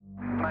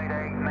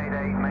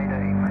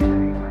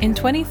In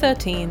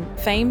 2013,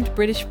 famed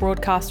British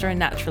broadcaster and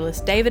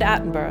naturalist David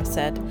Attenborough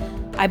said,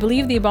 "I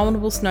believe the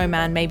abominable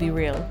snowman may be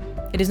real.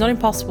 It is not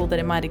impossible that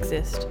it might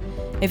exist.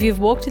 If you've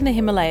walked in the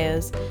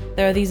Himalayas,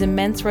 there are these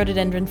immense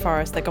rhododendron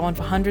forests that go on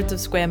for hundreds of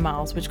square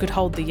miles which could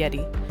hold the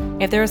YETI.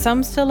 If there are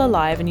some still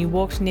alive and you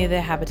walked near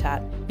their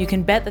habitat, you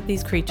can bet that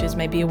these creatures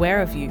may be aware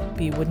of you,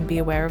 but you wouldn't be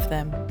aware of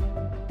them."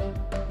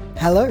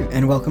 Hello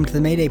and welcome to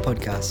the Mayday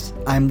podcast.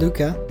 I'm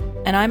Luca.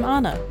 And I'm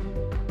Anna.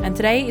 And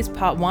today is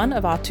part 1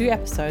 of our 2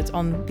 episodes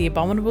on the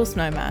abominable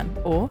snowman,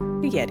 or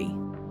the YETI.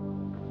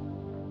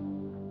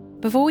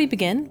 Before we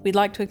begin, we'd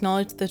like to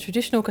acknowledge the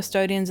traditional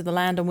custodians of the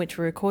land on which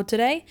we record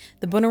today,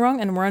 the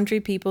Bunurong and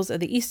Wurundjeri peoples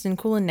of the Eastern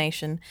Kulin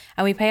Nation,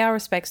 and we pay our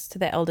respects to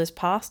their elders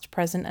past,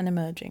 present and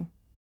emerging.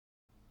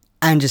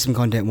 And just some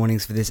content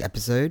warnings for this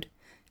episode.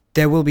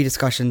 There will be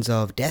discussions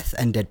of death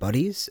and dead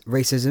bodies,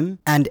 racism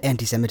and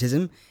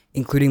anti-Semitism,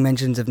 including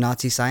mentions of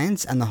Nazi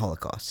science and the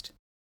Holocaust.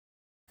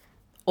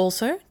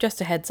 Also,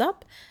 just a heads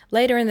up,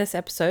 later in this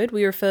episode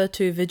we refer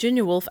to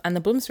Virginia Woolf and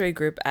the Bloomsbury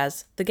Group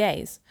as the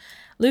gays.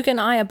 Luke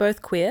and I are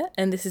both queer,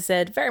 and this is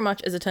said very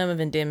much as a term of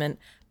endearment.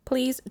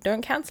 Please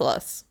don't cancel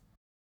us.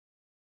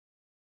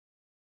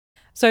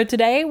 So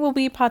today we'll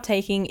be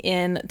partaking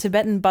in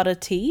Tibetan butter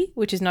tea,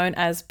 which is known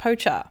as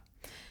pocha.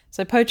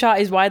 So pocha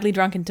is widely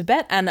drunk in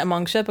Tibet and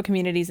among Sherpa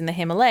communities in the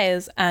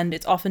Himalayas, and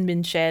it's often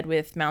been shared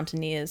with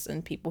mountaineers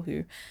and people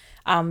who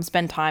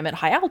spend time at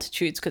high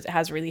altitudes because it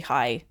has really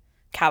high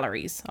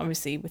calories,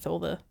 obviously, with all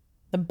the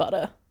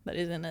butter that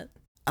is in it.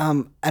 I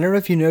don't know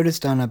if you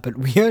noticed, Anna, but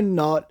we are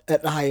not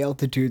at high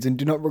altitudes and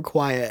do not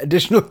require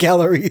additional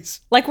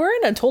calories. Like, we're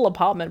in a tall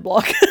apartment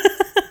block.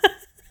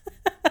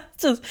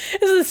 It's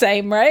the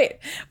same, right?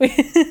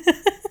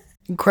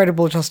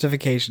 Incredible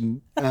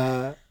justification.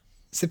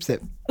 Sip,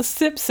 sip.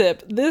 Sip,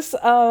 sip. This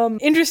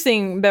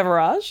interesting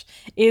beverage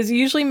is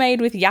usually made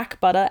with yak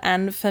butter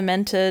and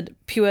fermented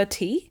pure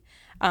tea,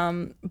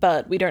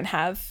 but we don't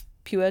have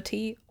pure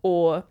tea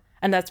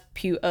and that's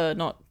pure,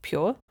 not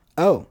pure.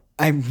 Oh,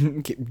 I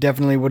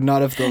definitely would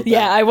not have thought that.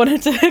 Yeah, I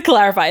wanted to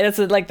clarify. That's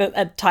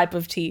a type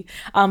of tea.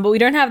 But we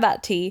don't have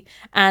that tea,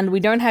 and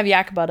we don't have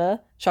yak butter,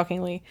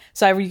 shockingly.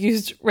 So I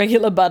used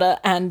regular butter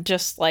and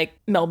just like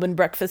Melbourne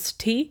breakfast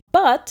tea.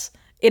 But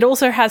it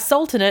also has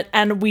salt in it,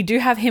 and we do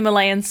have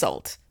Himalayan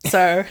salt.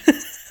 So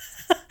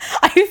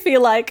I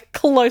feel like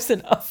close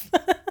enough.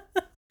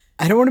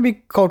 I don't want to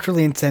be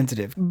culturally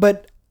insensitive,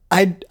 but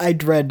I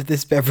dread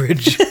this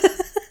beverage.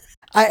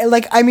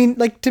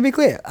 To be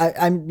clear,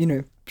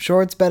 I'm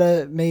sure it's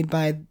better made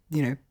by,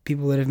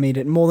 people that have made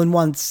it more than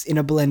once in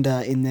a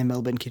blender in their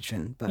Melbourne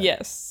kitchen. But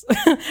yes.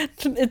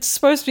 It's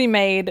supposed to be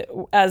made,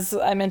 as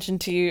I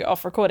mentioned to you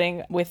off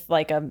recording, with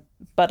like a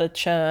butter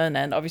churn,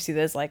 and obviously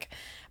there's like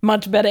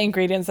much better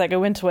ingredients that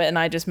go into it, and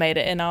I just made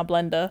it in our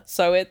blender.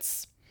 So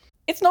it's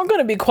not going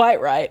to be quite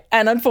right.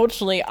 And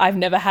unfortunately, I've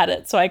never had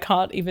it, so I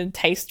can't even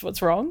taste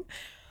what's wrong.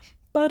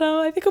 But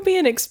I think it'll be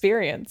an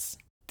experience.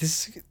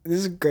 This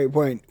is a great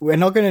point. We're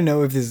not going to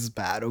know if this is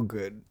bad or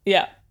good.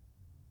 Yeah.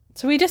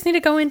 So we just need to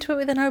go into it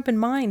with an open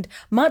mind,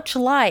 much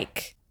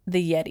like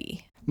the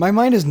YETI. My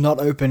mind is not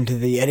open to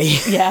the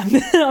YETI. Yeah,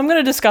 I'm going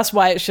to discuss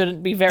why it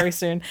shouldn't be very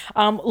soon.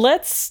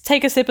 Let's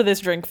take a sip of this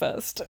drink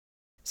first.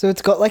 So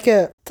it's got like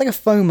a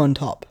foam on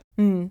top.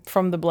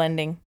 From the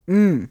blending.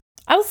 I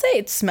will say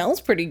it smells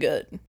pretty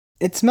good.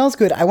 It smells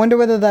good. I wonder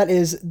whether that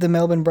is the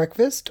Melbourne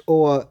breakfast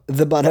or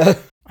the butter.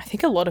 I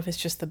think a lot of it's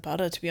just the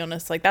butter, to be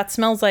honest. Like, that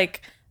smells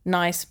like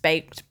nice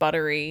baked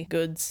buttery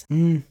goods.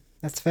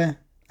 That's fair.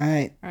 All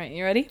right,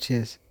 you ready?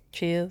 Cheers.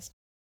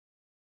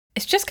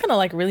 It's just kind of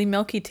like really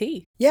milky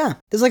tea. Yeah,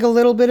 there's like a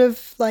little bit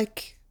of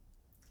like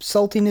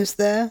saltiness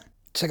there.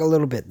 Just like a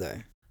little bit though.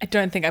 I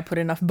don't think I put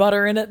enough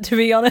butter in it, to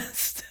be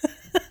honest.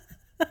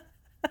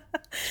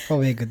 It's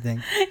probably a good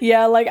thing.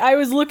 Yeah, like I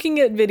was looking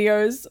at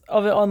videos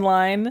of it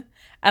online,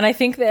 and I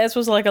think theirs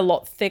was like a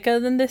lot thicker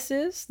than this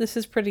is. This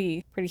is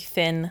pretty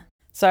thin.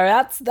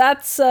 So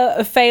that's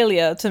a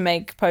failure to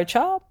make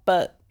pocha,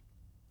 but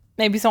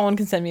maybe someone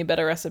can send me a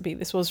better recipe.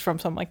 This was from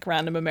some like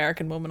random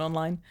American woman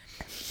online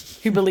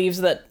who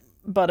believes that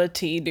butter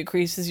tea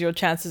decreases your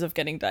chances of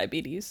getting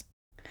diabetes.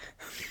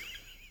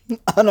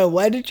 Anna,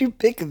 why did you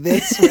pick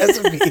this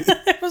recipe?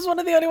 It was one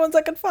of the only ones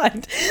I could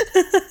find.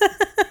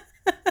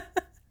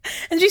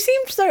 And she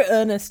seemed so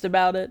earnest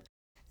about it.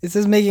 This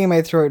is making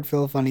my throat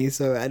feel funny,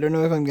 so I don't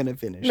know if I'm going to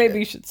finish Maybe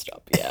you should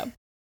stop, yeah.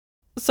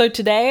 So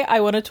today I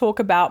want to talk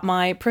about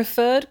my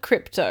preferred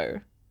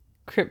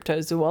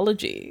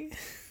cryptozoology.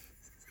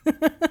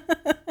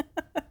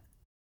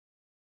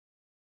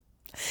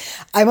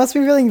 I must be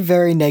feeling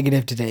very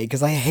negative today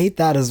because I hate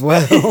that as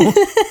well.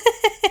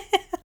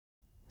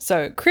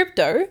 So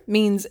crypto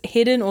means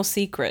hidden or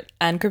secret,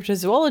 and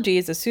cryptozoology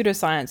is a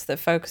pseudoscience that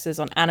focuses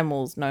on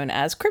animals known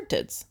as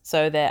cryptids.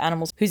 So they're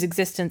animals whose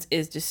existence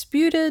is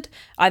disputed,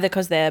 either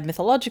because they're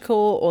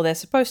mythological or they're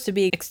supposed to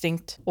be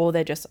extinct or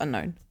they're just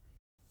unknown.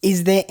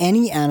 Is there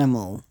any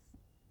animal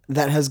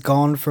that has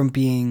gone from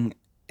being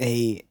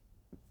a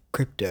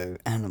crypto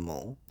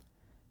animal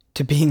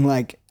to being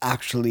like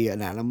actually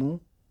an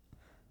animal?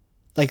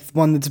 Like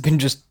one that's been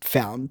just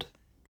found?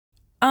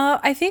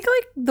 I think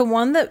like the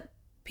one that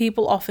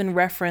people often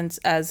reference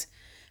as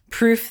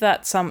proof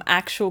that some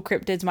actual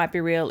cryptids might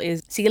be real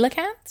is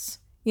coelacanths.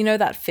 You know,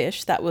 that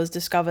fish that was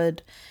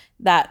discovered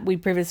that we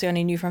previously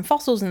only knew from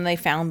fossils, and they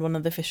found one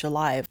of the fish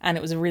alive, and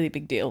it was a really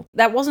big deal.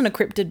 That wasn't a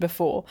cryptid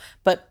before,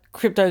 but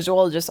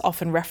cryptozoologists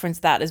often reference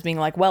that as being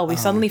like, well, we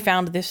suddenly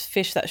found this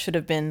fish that should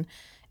have been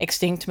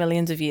extinct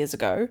millions of years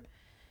ago.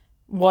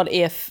 What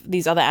if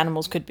these other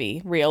animals could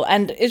be real?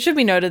 And it should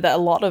be noted that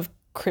a lot of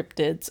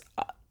cryptids,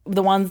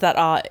 the ones that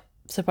are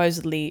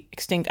supposedly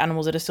extinct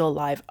animals that are still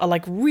alive, are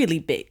like really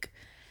big.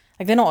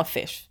 Like they're not a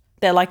fish.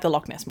 They're like the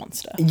Loch Ness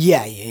Monster.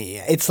 Yeah.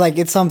 It's like,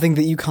 it's something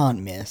that you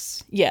can't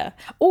miss. Yeah.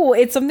 Or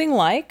it's something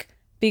like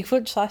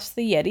Bigfoot /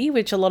 the Yeti,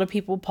 which a lot of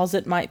people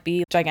posit might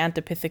be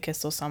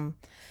Gigantopithecus or some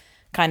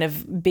kind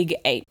of big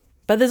ape.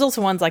 But there's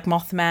also ones like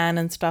Mothman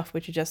and stuff,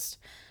 which are just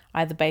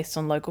either based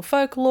on local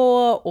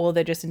folklore, or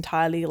they're just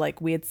entirely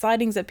like weird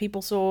sightings that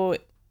people saw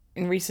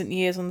in recent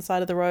years on the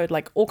side of the road,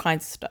 like all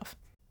kinds of stuff.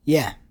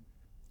 Yeah.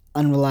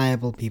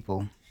 Unreliable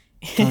people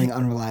telling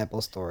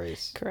unreliable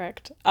stories.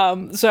 Correct.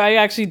 So I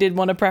actually did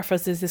want to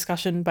preface this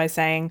discussion by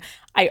saying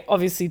I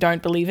obviously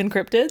don't believe in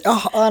cryptids.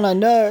 Oh, Anna,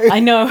 no. I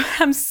know.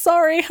 I'm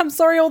sorry. I'm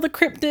sorry all the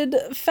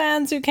cryptid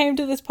fans who came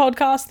to this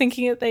podcast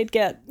thinking that they'd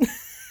get...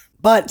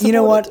 But you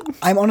know what?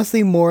 I'm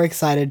honestly more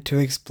excited to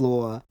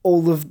explore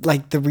all of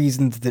like the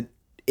reasons that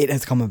it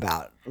has come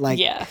about. Like,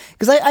 yeah,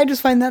 because I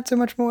just find that so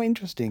much more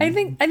interesting. I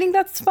think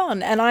that's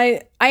fun, and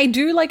I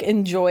do like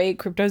enjoy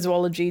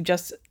cryptozoology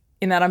just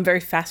in that I'm very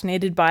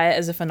fascinated by it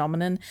as a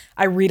phenomenon.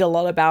 I read a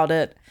lot about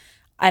it,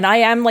 and I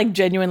am like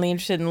genuinely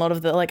interested in a lot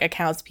of the like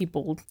accounts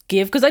people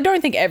give, because I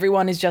don't think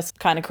everyone is just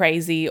kind of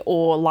crazy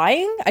or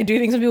lying. I do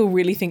think some people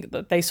really think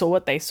that they saw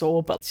what they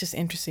saw, but it's just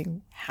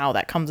interesting how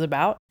that comes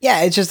about.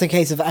 Yeah, it's just a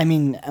case of, I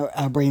mean,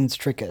 our brains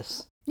trick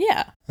us.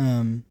 Yeah.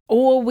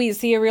 Or we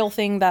see a real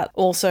thing that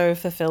also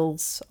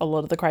fulfills a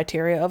lot of the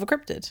criteria of a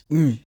cryptid.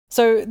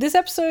 So this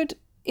episode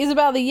is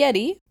about the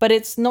Yeti, but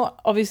it's not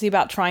obviously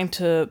about trying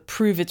to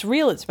prove it's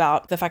real. It's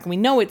about the fact that we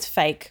know it's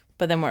fake,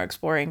 but then we're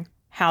exploring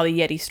how the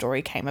Yeti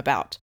story came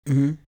about.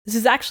 This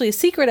is actually a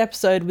secret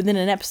episode within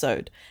an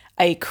episode,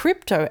 a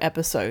crypto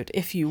episode,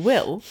 if you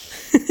will,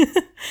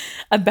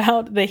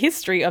 about the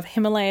history of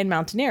Himalayan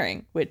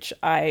mountaineering, which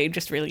I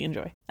just really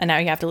enjoy. And now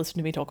you have to listen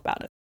to me talk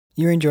about it.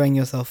 You're enjoying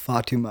yourself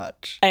far too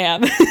much. I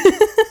am.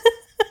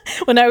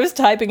 When I was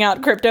typing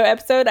out crypto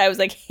episode, I was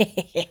like,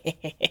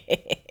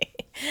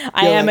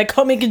 I am a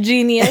comic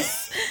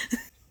genius.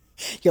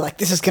 You're like,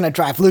 this is going to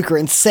drive Luca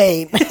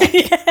insane.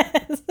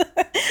 Yes.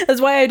 That's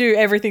why I do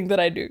everything that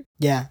I do.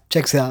 Yeah,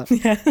 checks out.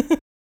 Yeah.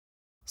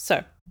 So,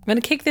 I'm going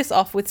to kick this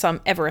off with some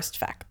Everest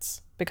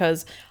facts,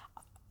 because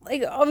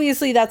like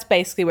obviously that's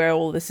basically where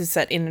all this is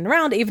set in and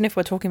around. Even if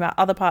we're talking about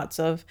other parts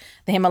of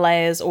the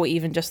Himalayas or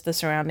even just the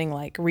surrounding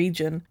like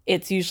region,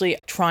 it's usually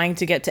trying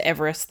to get to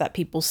Everest that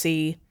people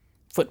see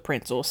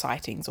footprints or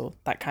sightings or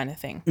that kind of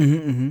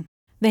thing.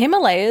 The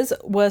Himalayas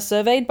were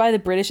surveyed by the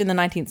British in the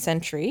 19th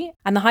century,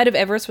 and the height of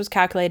Everest was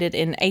calculated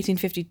in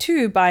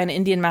 1852 by an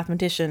Indian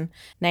mathematician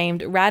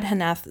named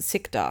Radhanath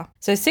Sikdar.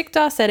 So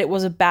Sikdar said it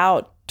was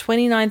about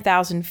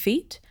 29,000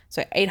 feet,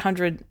 so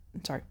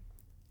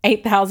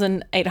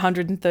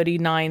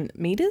 8,839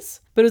 meters,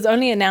 but it was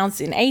only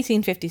announced in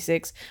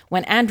 1856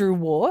 when Andrew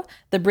Waugh,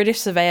 the British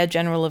Surveyor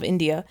General of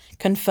India,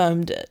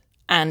 confirmed it.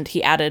 And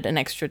he added an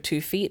extra 2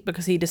 feet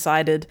because he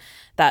decided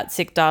that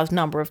Sikdar's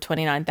number of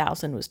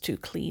 29,000 was too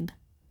clean.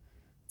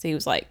 So he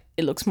was like,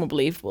 it looks more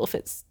believable if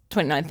it's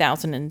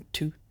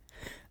 29,002.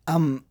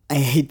 I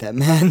hate that,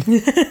 man.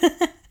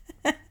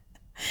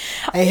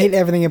 I hate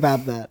everything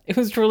about that. It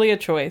was truly a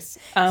choice.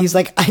 He's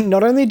like,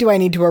 not only do I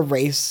need to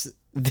erase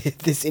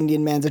this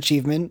Indian man's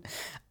achievement,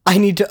 I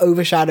need to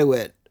overshadow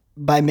it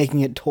by making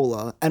it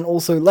taller and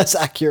also less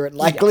accurate,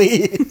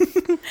 likely.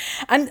 Yeah.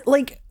 And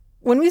like,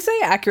 when we say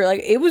accurate,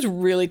 like it was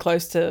really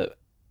close to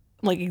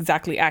like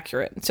exactly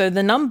accurate. So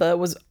the number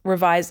was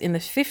revised in the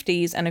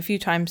 50s and a few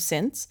times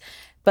since,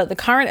 but the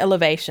current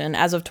elevation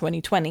as of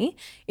 2020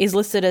 is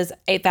listed as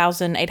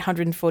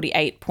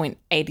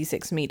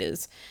 8,848.86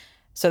 meters.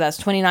 So that's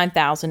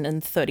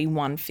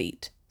 29,031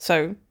 feet.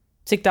 So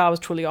Sikdar was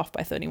truly off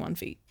by 31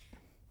 feet.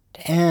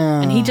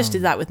 Damn. And he just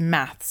did that with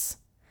maths.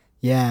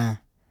 Yeah.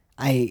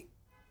 I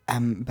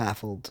am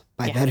baffled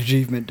by that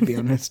achievement, to be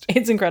honest.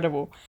 It's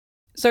incredible.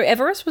 So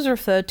Everest was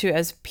referred to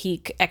as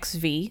Peak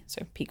XV,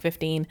 so Peak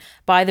 15,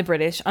 by the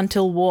British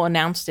until Waugh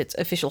announced its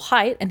official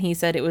height, and he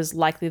said it was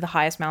likely the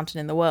highest mountain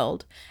in the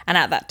world. And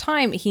at that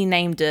time, he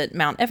named it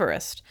Mount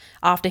Everest,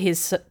 after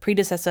his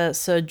predecessor,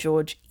 Sir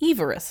George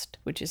Everest,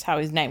 which is how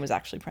his name was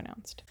actually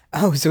pronounced.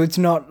 Oh, so it's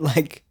not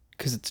like,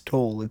 because it's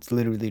tall, it's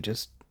literally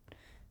just...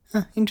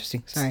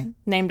 interesting, sorry.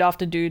 Named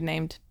after dude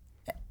named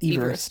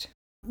Everest.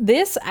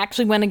 This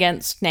actually went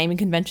against naming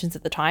conventions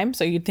at the time,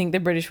 so you'd think the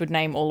British would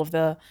name all of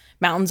the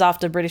mountains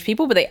after British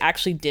people, but they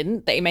actually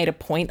didn't. They made a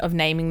point of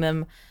naming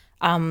them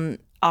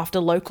after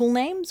local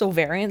names or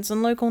variants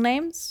on local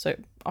names, so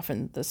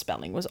often the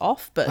spelling was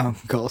off. But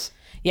of course.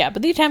 Yeah,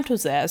 but the attempt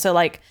was there. So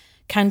like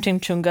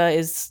Kanchenjunga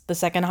is the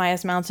second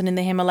highest mountain in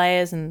the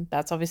Himalayas, and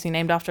that's obviously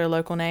named after a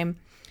local name.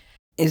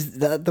 Is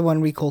that the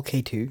one we call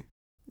K2?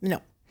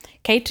 No.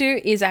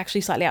 K2 is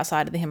actually slightly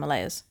outside of the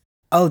Himalayas.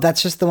 Oh,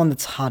 that's just the one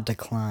that's hard to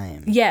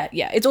climb. Yeah.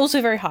 It's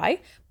also very high,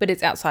 but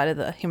it's outside of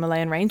the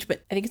Himalayan range,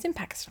 but I think it's in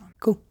Pakistan.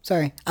 Cool.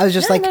 Sorry. I was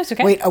just No, it's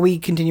okay. wait, are we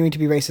continuing to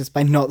be racist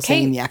by not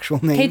saying the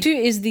actual name?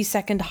 K2 is the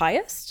second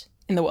highest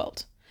in the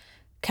world.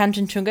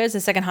 Kanchenjunga is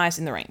the second highest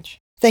in the range.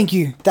 Thank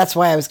you. That's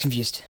why I was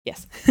confused.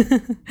 Yes.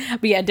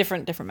 But yeah,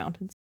 different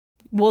mountains.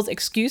 Wall's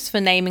excuse for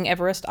naming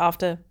Everest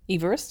after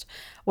Everest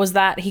was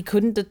that he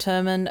couldn't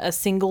determine a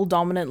single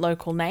dominant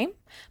local name,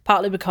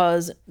 partly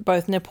because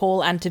both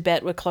Nepal and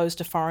Tibet were closed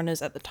to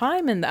foreigners at the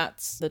time, and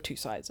that's the two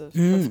sides of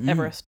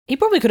Everest. He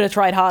probably could have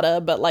tried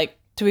harder, but like,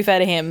 to be fair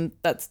to him,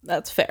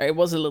 that's fair. It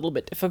was a little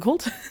bit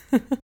difficult.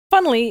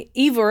 Funnily,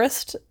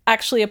 Everest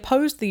actually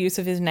opposed the use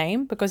of his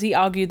name because he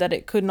argued that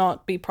it could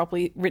not be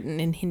properly written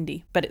in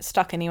Hindi, but it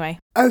stuck anyway.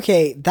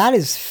 Okay, that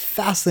is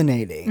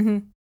fascinating.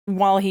 Mm-hmm.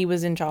 While he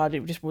was in charge,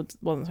 it just wasn't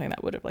something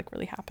that would have like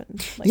really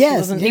happened. Like,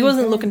 yes, he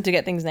wasn't looking to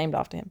get things named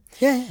after him.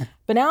 Yeah.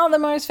 But now the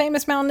most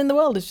famous mountain in the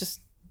world is just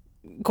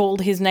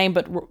called his name,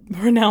 but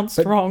pronounced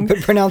wrong.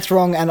 But pronounced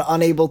wrong and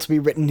unable to be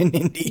written in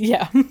Hindi.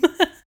 Yeah.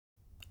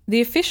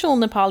 The official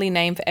Nepali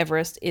name for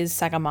Everest is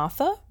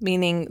Sagarmatha,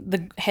 meaning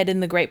the head in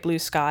the great blue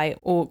sky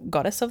or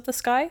goddess of the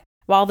sky,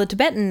 while the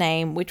Tibetan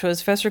name, which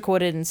was first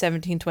recorded in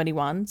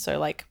 1721, so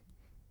like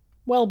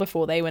well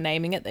before they were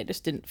naming it, they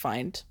just didn't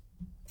find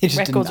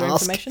records or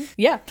information.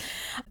 Yeah.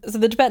 So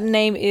the Tibetan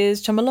name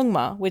is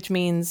Chomolungma, which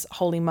means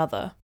Holy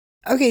Mother.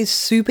 Okay,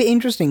 super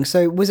interesting.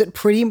 So was it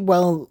pretty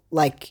well,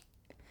 like,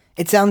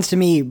 it sounds to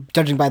me,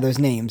 judging by those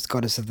names,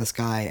 Goddess of the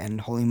Sky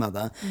and Holy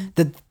Mother,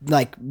 that,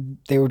 like,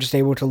 they were just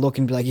able to look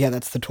and be like, yeah,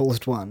 that's the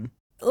tallest one.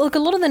 Look, a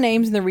lot of the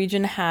names in the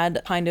region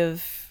had kind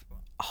of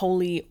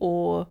holy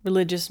or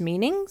religious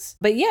meanings.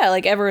 But yeah,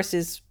 like Everest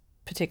is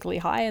particularly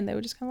high, and they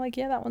were just kind of like,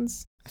 yeah, that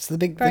one's That's the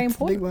big, very that's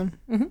the important.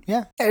 big one. Mm-hmm.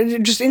 Yeah.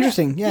 Just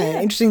interesting.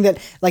 Yeah. Interesting that,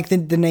 like, the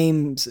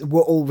names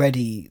were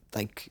already,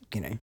 like,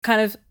 you know.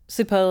 Kind of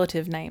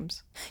superlative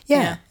names.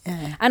 Yeah.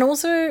 And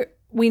also,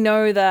 we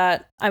know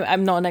that,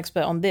 I'm not an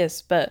expert on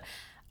this, but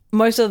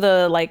most of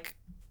the, like,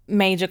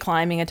 major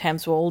climbing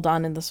attempts were all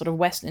done in the sort of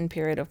Western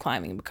period of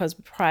climbing, because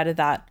prior to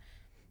that,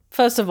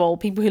 first of all,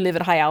 people who live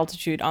at high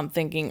altitude aren't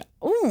thinking,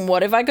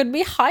 what if I could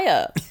be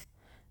higher?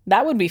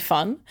 That would be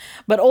fun.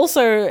 But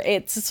also,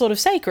 it's sort of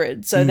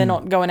sacred, so they're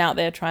not going out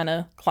there trying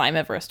to climb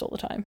Everest all the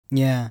time.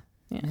 Yeah.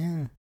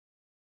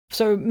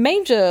 So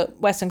major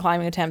Western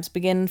climbing attempts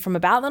begin from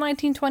about the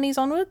 1920s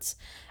onwards,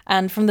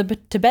 and from the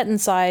Tibetan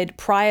side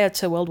prior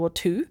to World War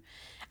II,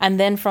 and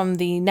then from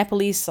the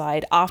Nepalese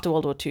side after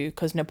World War II,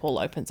 because Nepal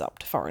opens up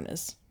to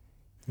foreigners.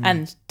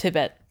 And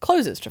Tibet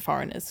closes to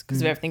foreigners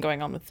because of everything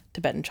going on with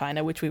Tibet and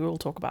China, which we will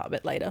talk about a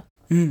bit later.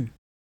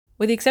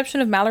 With the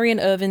exception of Mallory and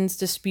Irvin's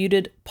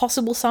disputed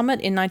possible summit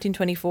in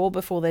 1924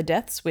 before their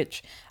deaths,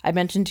 which I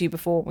mentioned to you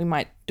before, we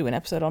might do an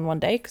episode on one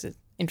day because it's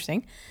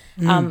interesting.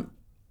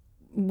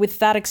 With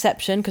that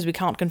exception, because we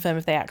can't confirm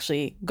if they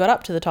actually got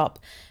up to the top,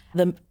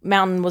 the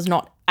mountain was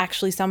not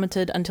actually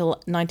summited until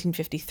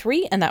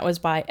 1953, and that was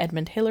by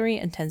Edmund Hillary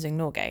and Tenzing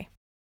Norgay.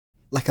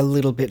 Like, a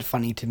little bit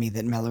funny to me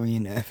that Mallory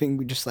and Irving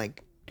were just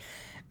like,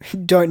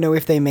 don't know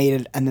if they made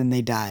it, and then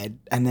they died,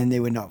 and then they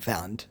were not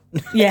found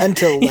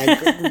until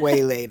like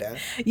way later.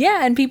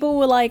 Yeah, and people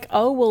were like,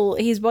 oh, well,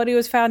 his body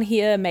was found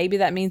here, maybe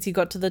that means he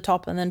got to the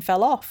top and then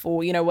fell off,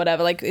 or, you know,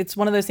 whatever. Like, it's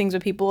one of those things where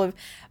people have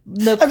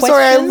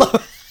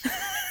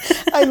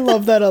I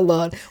love that a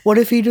lot. What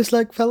if he just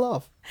like fell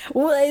off?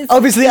 Well,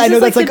 obviously I know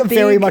that's like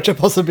very much a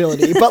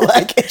possibility, but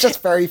like it's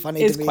just very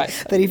funny to me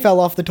that he fell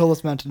off the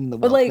tallest mountain in the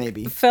world. But like,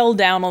 maybe fell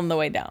down on the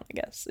way down, I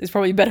guess, is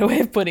probably a better way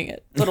of putting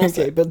it. But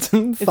also, okay, but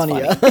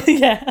funnier. Funny.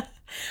 Yeah.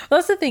 Well,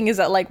 that's the thing, is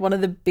that like one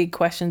of the big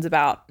questions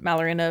about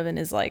Mallory and Irvin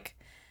is like,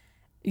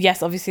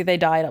 yes, obviously they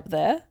died up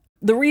there.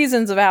 The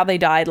reasons of how they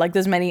died, like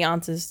there's many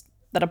answers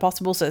that are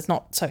possible, so it's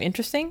not so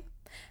interesting.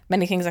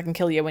 Many things that can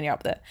kill you when you're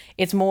up there.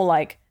 It's more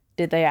like,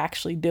 did they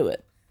actually do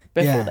it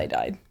before they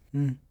died?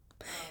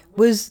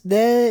 Was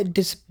their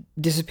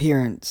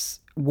disappearance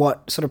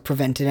what sort of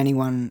prevented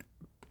anyone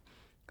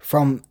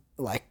from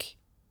like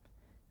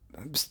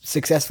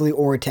successfully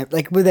or attempt,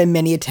 like were there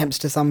many attempts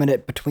to summit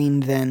it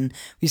between then?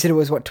 You said it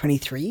was what,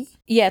 23?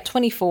 Yeah,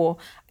 24.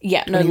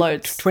 Yeah, 20, no,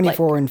 loads.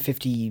 24 like, and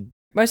 50.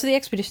 Most of the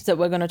expeditions that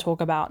we're going to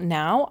talk about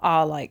now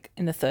are like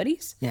in the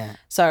 30s. Yeah.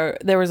 So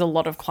there was a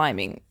lot of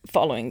climbing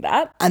following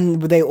that.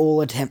 And were they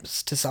all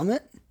attempts to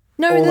summit?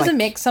 No, there's like a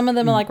mix. Some of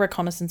them are like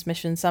reconnaissance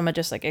missions. Some are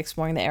just like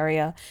exploring the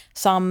area.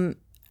 Some,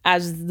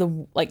 as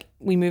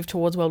we move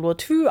towards World War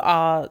II,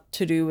 are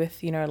to do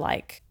with, you know,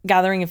 like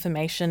gathering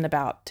information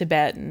about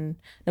Tibet and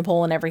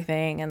Nepal and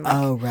everything. And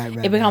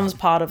like, it becomes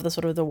part of the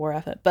sort of the war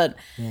effort. But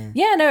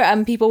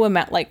people were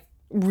like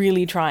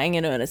really trying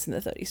in earnest in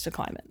the 30s to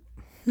climb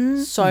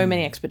it. So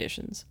many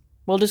expeditions.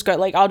 We'll just go,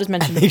 like, I'll just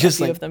mention a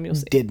few of them. You'll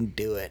see. Didn't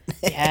do it.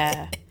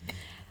 Yeah.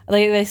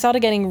 They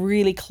started getting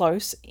really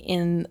close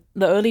in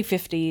the early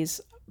 50s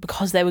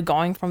because they were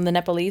going from the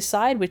Nepalese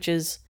side, which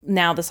is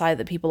now the side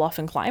that people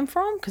often climb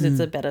from because it's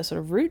a better sort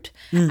of route.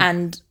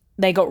 And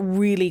they got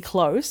really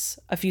close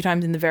a few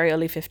times in the very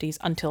early 50s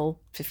until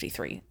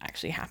 53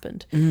 actually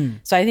happened.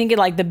 So I think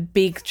the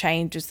big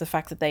change is the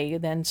fact that they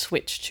then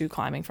switched to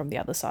climbing from the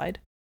other side.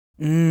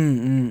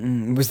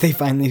 Was they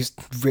finally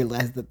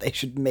realized that they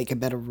should make a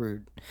better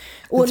route?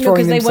 Well,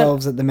 throwing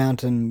themselves at the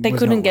mountain. They was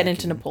couldn't not get working.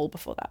 into Nepal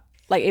before that.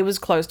 It was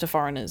closed to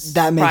foreigners.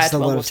 That prior makes to a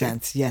World lot War of II.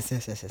 sense. Yes.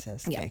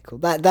 Okay, cool.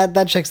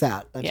 That checks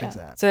out. Checks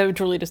out. So they were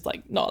truly just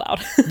not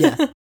allowed.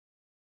 Yeah.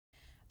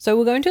 So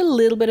we'll go into a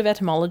little bit of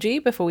etymology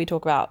before we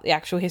talk about the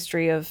actual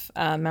history of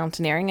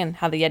mountaineering and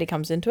how the Yeti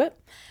comes into it.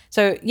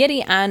 So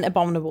Yeti and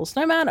Abominable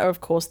Snowman are, of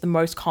course, the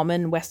most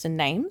common Western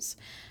names.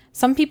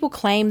 Some people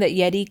claim that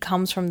Yeti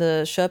comes from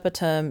the Sherpa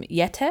term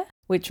YETI,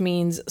 which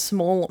means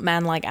small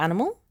man-like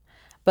animal,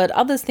 but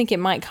others think it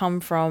might come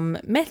from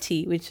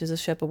Meti, which is a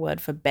Sherpa word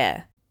for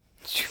bear.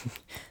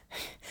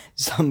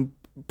 Some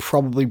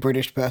probably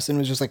British person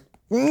was just like,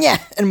 yeah,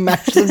 and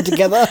mashed them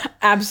together.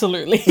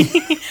 Absolutely.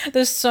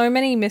 There's so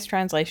many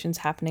mistranslations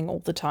happening all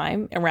the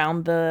time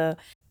around the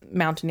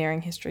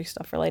mountaineering history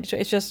stuff related to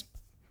it. It's just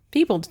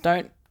people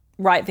don't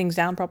write things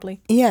down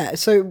properly. Yeah,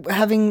 so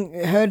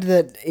having heard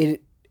that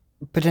it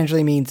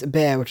potentially means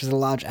bear, which is a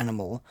large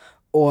animal,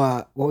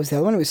 or what was the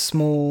other one? It was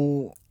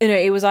small.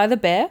 It was either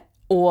bear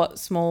or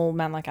small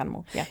man-like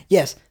animal. Yeah.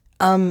 Yes.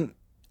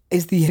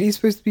 Is the Yeti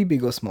supposed to be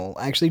big or small?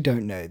 I actually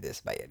don't know this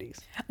about Yetis.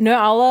 No,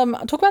 I'll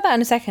talk about that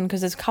in a second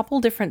because there's a couple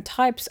different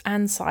types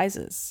and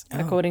sizes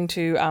according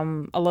to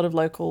a lot of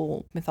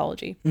local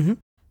mythology. Mm-hmm.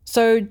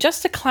 So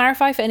just to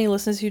clarify for any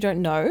listeners who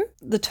don't know,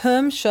 the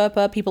term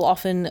Sherpa people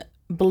often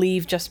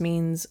believe just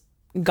means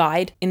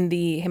guide in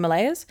the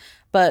Himalayas,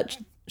 but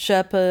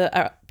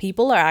Sherpa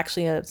people are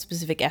actually a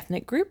specific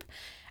ethnic group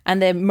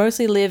and they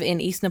mostly live in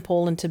East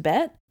Nepal and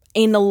Tibet.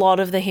 In a lot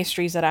of the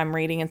histories that I'm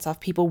reading and stuff,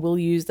 people will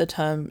use the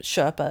term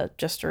Sherpa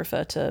just to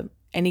refer to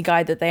any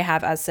guide that they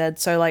have as said.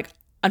 So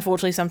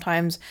unfortunately,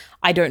 sometimes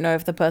I don't know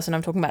if the person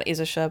I'm talking about is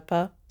a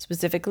Sherpa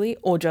specifically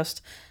or just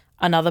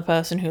another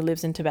person who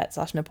lives in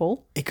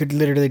Tibet/Nepal. It could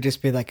literally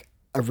just be like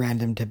a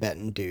random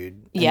Tibetan dude.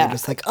 And Yeah. they're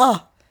just like,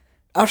 our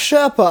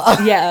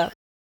Sherpa. Yeah.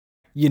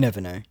 You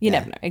never know. You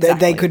never know. Exactly.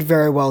 They could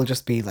very well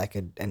just be like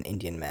an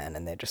Indian man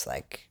and they're just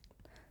like,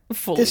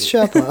 Fully. this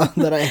Sherpa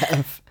that I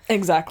have.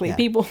 Exactly. Yeah.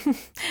 People,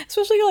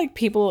 especially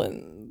people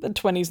in the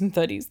 20s and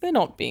 30s, they're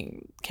not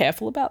being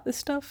careful about this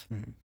stuff.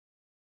 Mm.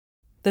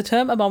 The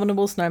term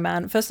abominable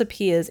snowman first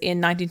appears in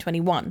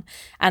 1921,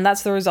 and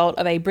that's the result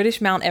of a British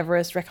Mount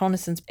Everest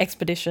reconnaissance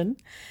expedition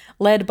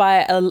led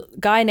by a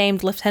guy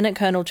named Lieutenant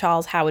Colonel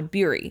Charles Howard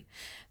Bury.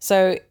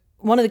 So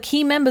one of the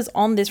key members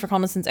on this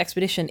reconnaissance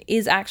expedition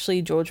is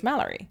actually George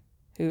Mallory,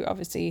 who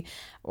obviously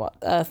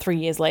 3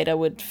 years later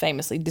would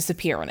famously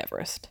disappear on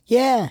Everest.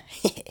 Yeah.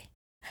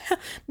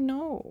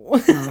 No.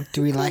 Oh,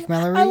 do we like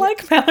Mallory? I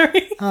like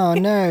Mallory. Oh,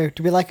 no.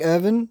 Do we like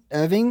Irvin?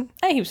 Irving?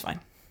 Hey, he was fine.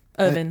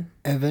 Irvin.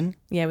 Irvin?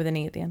 Yeah, with an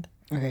E at the end.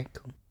 Okay,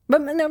 cool.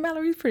 But no,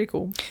 Mallory's pretty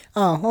cool.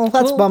 Oh, well,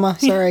 that's a bummer.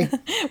 Sorry.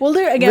 We'll do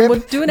it again. We'll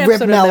do an episode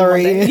Rip of them one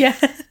Mallory. day. Yeah.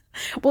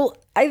 Well,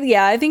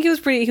 I think he was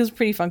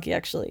pretty funky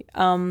actually.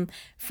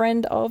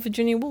 Friend of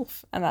Virginia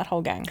Woolf and that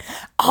whole gang.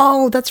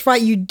 Oh, that's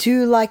right. You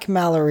do like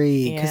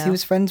Mallory because Yeah. he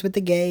was friends with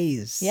the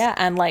gays. Yeah,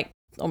 and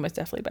almost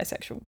definitely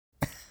bisexual.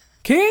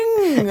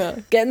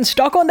 King getting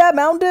stuck on that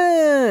mountain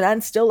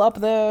and still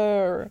up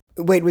there.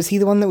 Wait, was he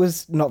the one that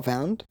was not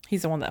found?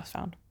 He's the one that was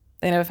found.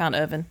 They never found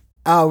Irvin.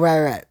 Oh,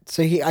 right.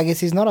 So I guess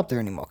he's not up there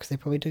anymore because they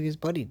probably took his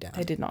body down.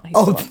 They did not. He's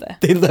still up there.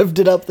 They left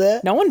it up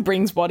there? No one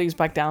brings bodies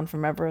back down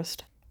from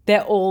Everest.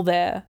 They're all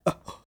there.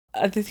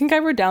 I think I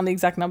wrote down the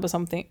exact number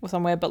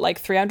somewhere, but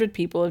 300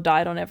 people have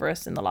died on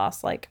Everest in the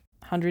last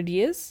 100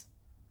 years.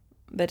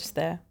 They're just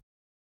there.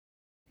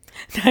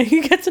 Now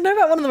you get to know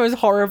about one of the most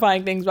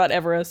horrifying things about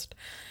Everest.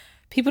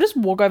 People just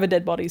walk over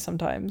dead bodies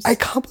sometimes. I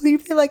can't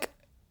believe they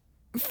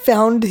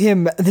found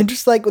him and then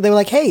just they were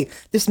like, hey,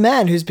 this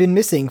man who's been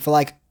missing for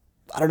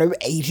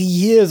 80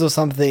 years or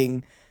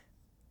something.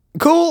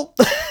 Cool.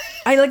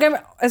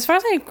 As far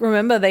as I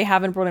remember, they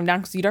haven't brought him down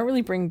because you don't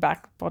really bring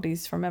back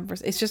bodies from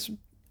Everest. It's just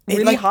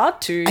really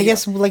hard to. I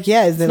guess,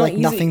 is there not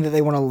easy. nothing that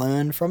they want to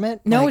learn from it?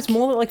 No, it's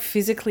more that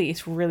physically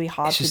it's really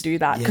hard to do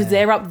that because yeah.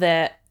 they're up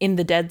there in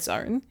the dead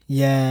zone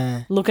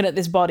Yeah. looking at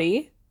this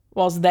body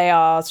whilst they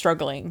are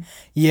struggling.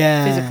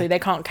 Yeah. Physically, they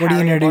can't carry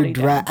What are you a going body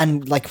to do? down.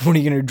 And what are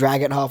you going to do?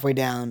 Drag it halfway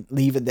down,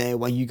 leave it there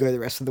while you go the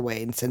rest of the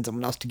way and send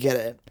someone else to get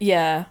it?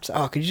 Yeah.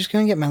 So, could you just go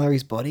and get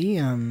Mallory's body?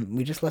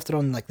 We just left it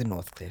on the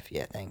North Cliff.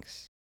 Yeah,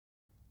 thanks.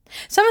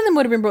 Some of them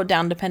would have been brought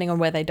down depending on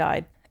where they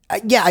died.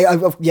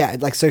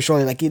 So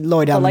surely you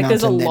lower down But the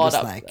there's a mountain, they're lot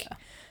just up there.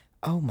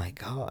 oh my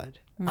god.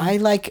 I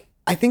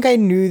think I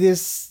knew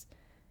this.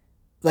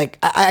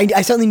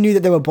 I certainly knew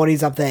that there were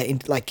bodies up there,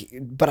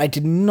 but I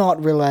did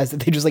not realize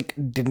that they just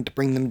didn't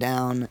bring them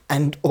down,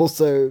 and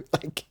also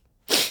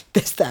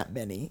there's that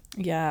many.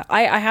 Yeah,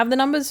 I have the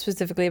numbers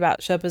specifically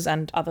about Sherpas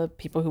and other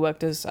people who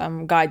worked as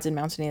guides and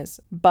mountaineers,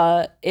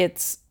 but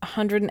it's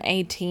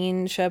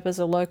 118 Sherpas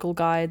or local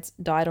guides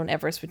died on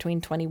Everest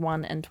between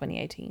 21 and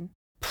 2018.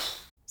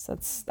 So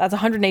that's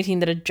 118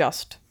 that are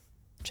just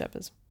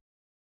Sherpas.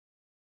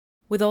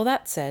 With all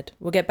that said,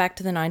 we'll get back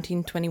to the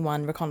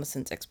 1921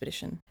 reconnaissance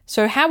expedition.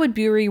 So Howard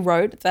Bury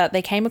wrote that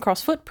they came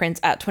across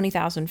footprints at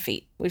 20,000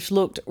 feet, which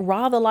looked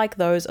rather like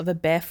those of a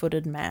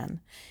barefooted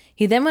man.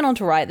 He then went on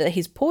to write that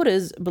his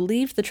porters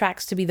believed the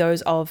tracks to be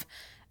those of,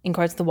 in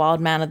quotes, the wild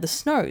man of the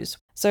snows.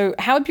 So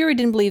Howard Bury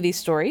didn't believe these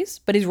stories,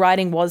 but his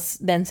writing was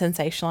then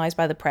sensationalized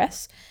by the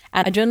press,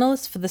 and a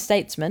journalist for The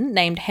Statesman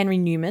named Henry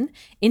Newman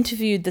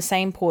interviewed the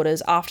same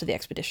porters after the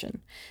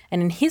expedition.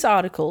 And in his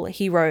article,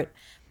 he wrote,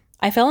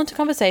 I fell into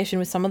conversation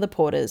with some of the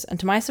porters, and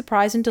to my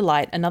surprise and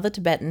delight, another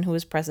Tibetan who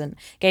was present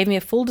gave me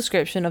a full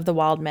description of the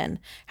wild men,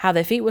 how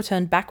their feet were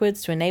turned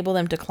backwards to enable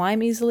them to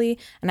climb easily,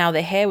 and how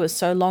their hair was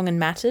so long and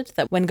matted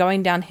that when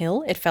going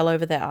downhill, it fell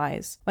over their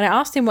eyes. When I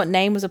asked him what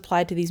name was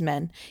applied to these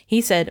men,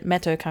 he said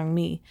Meto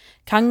Kangmi.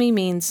 Kangmi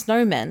means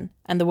snowmen,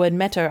 and the word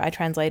Meto I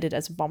translated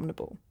as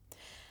abominable.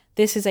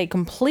 This is a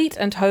complete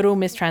and total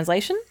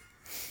mistranslation,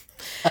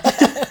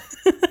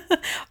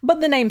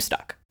 but the name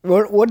stuck.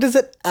 What does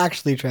it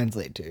actually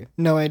translate to?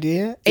 No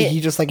idea.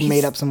 He just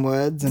made up some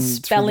words and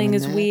spelling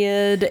is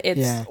weird.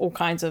 It's all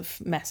kinds of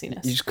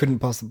messiness. You just couldn't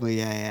possibly.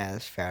 Yeah,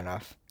 that's fair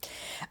enough.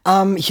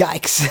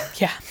 Yikes.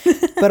 Yeah.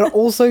 But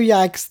also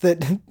yikes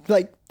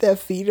that their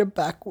feet are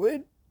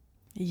backward.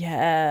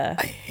 Yeah.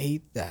 I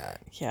hate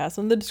that. Yeah,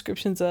 some of the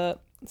descriptions are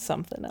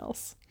something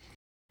else.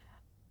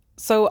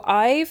 So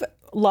I've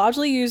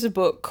largely used a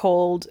book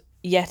called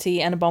YETI,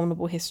 An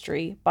Abominable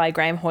History by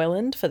Graham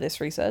Hoyland for this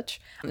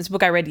research. It's a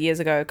book I read years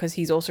ago because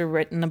he's also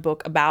written a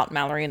book about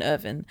Mallory and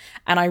Irvin,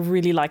 and I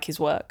really like his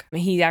work.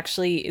 He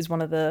actually is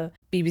one of the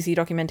BBC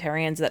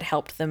documentarians that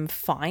helped them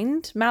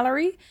find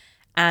Mallory,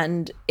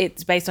 and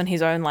it's based on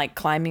his own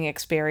climbing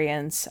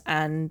experience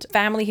and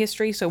family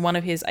history. So one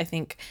of his, I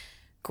think,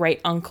 great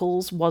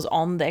uncles was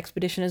on the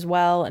expedition as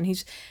well, and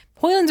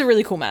Hoyland's a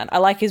really cool man. I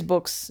like his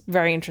books,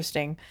 very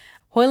interesting.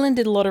 Hoyland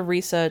did a lot of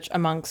research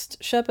amongst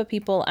Sherpa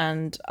people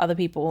and other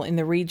people in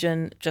the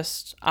region,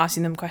 just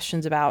asking them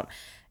questions about,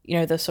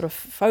 the sort of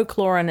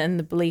folklore and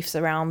the beliefs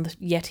around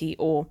Yeti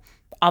or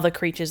other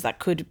creatures that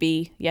could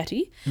be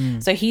Yeti.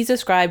 So he's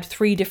described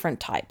 3 different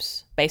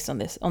types based on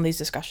these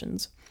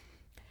discussions.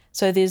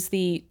 So there's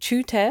the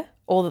Chute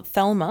or the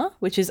Thelma,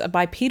 which is a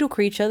bipedal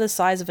creature the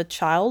size of a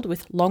child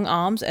with long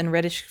arms and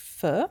reddish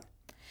fur.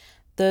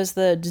 There's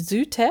the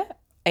Dzute,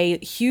 a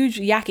huge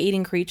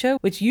yak-eating creature,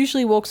 which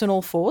usually walks on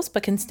all fours,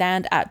 but can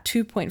stand at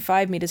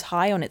 2.5 meters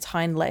high on its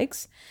hind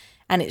legs,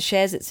 and it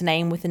shares its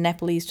name with the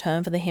Nepalese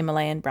term for the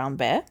Himalayan brown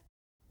bear.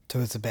 So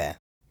it's a bear.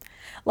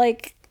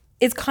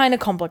 It's kind of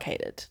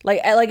complicated.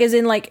 As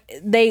in,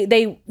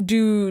 they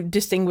do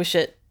distinguish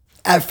it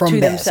from to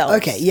bears. themselves.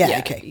 Okay,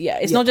 okay. Yeah,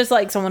 it's not just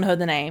someone heard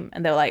the name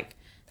and they're like,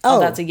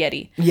 oh, that's a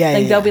Yeti. Yeah,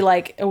 they'll be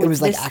like, oh, it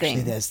was this actually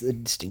thing. There's the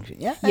distinction.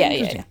 Yeah.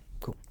 Yeah.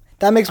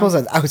 That makes more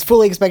sense. I was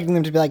fully expecting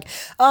them to be like,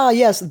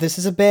 yes, this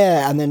is a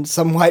bear. And then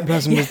some white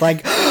person was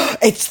like,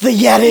 it's the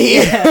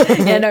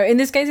Yeti. No, in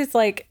this case,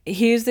 it's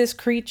here's this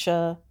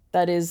creature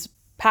that is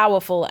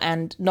powerful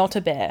and not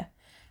a bear,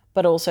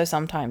 but also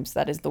sometimes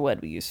that is the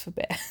word we use for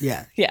bear.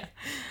 Yeah. Yeah.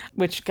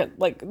 Which,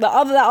 the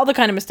other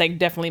kind of mistake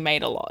definitely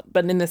made a lot,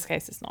 but in this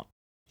case, it's not.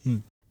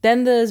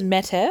 Then there's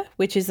Meter,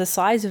 which is the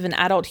size of an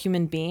adult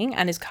human being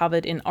and is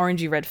covered in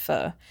orangey red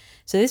fur.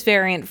 So this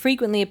variant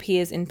frequently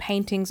appears in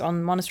paintings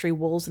on monastery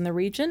walls in the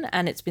region,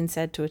 and it's been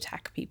said to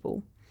attack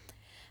people.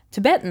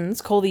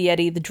 Tibetans call the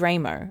Yeti the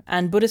Dramo,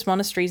 and Buddhist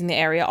monasteries in the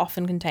area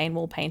often contain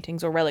wall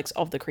paintings or relics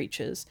of the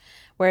creatures,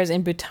 whereas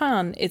in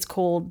Bhutan it's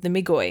called the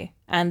Migoi,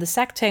 and the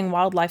Sakteng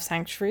Wildlife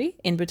Sanctuary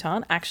in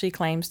Bhutan actually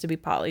claims to be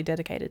partly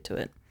dedicated to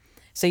it.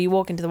 So you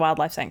walk into the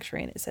wildlife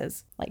sanctuary and it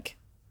says,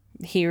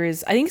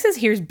 here's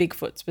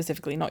Bigfoot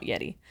specifically, not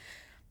Yeti.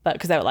 But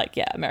because they were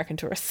American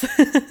tourists.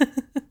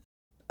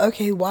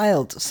 Okay,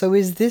 wild. So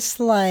is this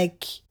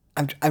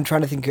I'm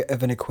trying to think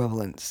of an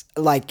equivalence.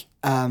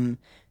 The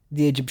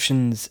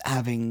Egyptians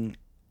having,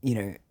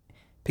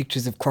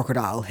 pictures of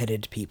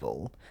crocodile-headed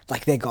people,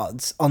 they're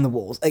gods, on the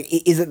walls.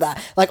 Is it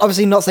that?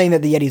 Obviously not saying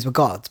that the Yetis were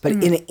gods, but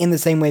in the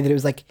same way that it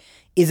was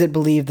is it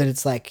believed that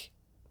it's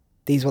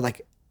these were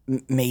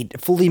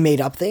fully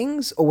made up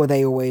things, or were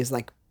they always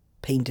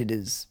painted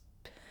as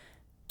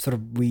sort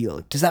of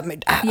real? Does that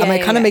make, am I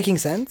kind of making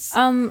sense?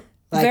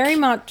 Very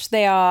much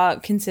they are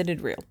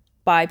considered real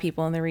by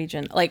people in the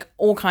region,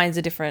 all kinds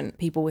of different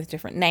people with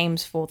different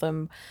names for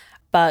them.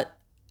 But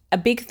a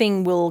big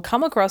thing we'll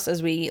come across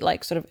as we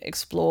sort of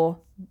explore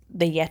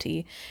the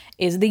Yeti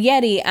is the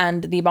Yeti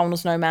and the Abominable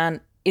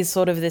Snowman is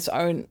sort of this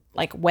own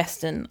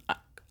Western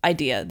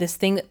idea, this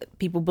thing that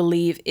people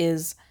believe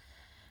is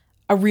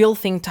a real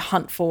thing to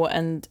hunt for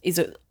and is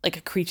a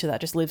creature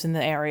that just lives in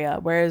the area.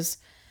 Whereas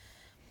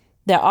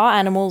there are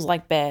animals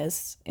like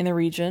bears in the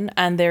region,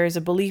 and there is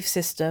a belief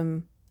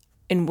system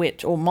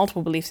or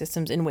multiple belief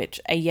systems in which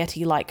a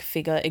Yeti-like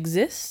figure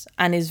exists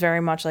and is very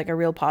much a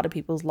real part of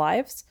people's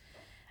lives.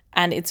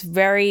 And it's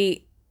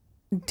very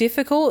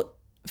difficult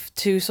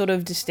to sort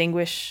of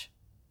distinguish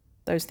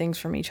those things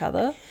from each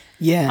other.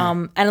 Yeah.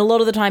 And a lot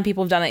of the time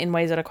people have done it in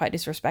ways that are quite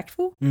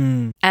disrespectful.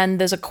 And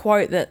there's a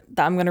quote that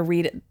I'm going to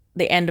read at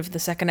the end of the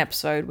second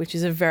episode, which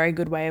is a very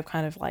good way of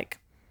kind of like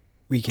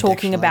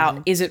talking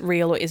about, is it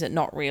real or is it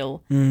not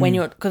real?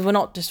 Because we're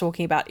not just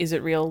talking about, is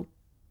it real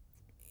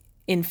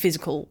in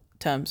physical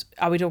terms?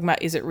 Are we talking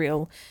about, is it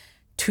real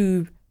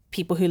to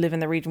people who live in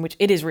the region, which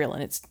it is real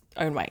in its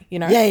own way, you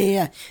know?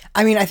 Yeah.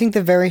 I mean, I think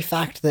the very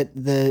fact that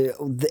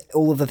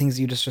all of the things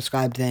you just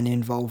described then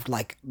involved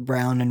like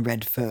brown and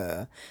red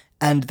fur,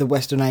 and the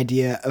Western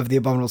idea of the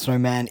abominable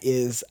snowman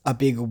is a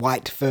big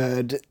white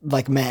furred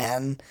like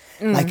man.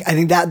 Like, I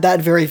think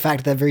that very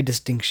fact, that very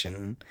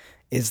distinction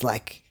is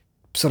like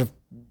sort of,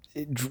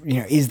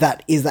 you know, is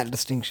that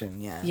distinction.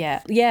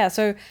 Yeah.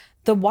 So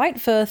the white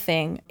fur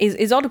thing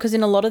is odd because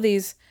in a lot of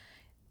these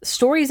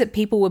stories that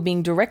people were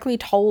being directly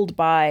told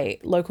by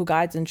local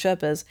guides and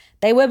Sherpas,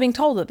 they were being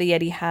told that the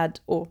Yeti had,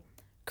 or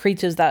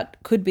creatures that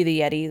could be the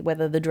Yeti,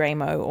 whether the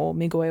Dramo or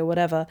Migoi or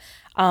whatever,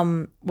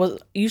 was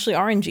usually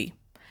orangey.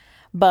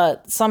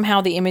 But somehow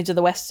the image of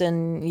the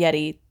Western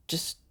Yeti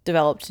just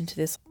developed into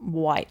this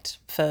white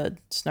furred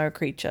snow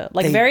creature,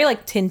 like very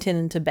like Tintin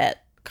in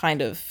Tibet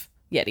kind of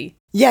Yeti.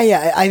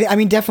 Yeah. I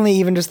mean, definitely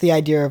even just the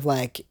idea of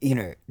like, you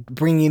know,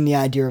 bringing in the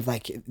idea of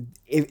like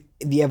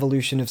the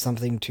evolution of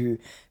something to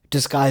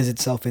disguise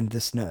itself in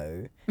the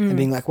snow and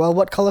being like, well,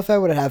 what color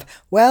fur would it have?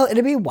 Well,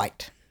 it'd be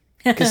white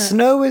because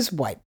snow is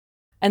white.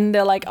 And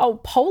they're like, oh,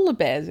 polar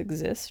bears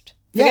exist.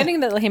 Forgetting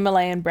that the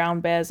Himalayan brown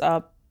bears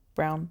are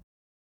brown.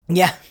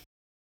 Yeah.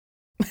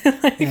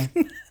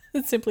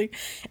 It's simply,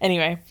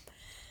 anyway.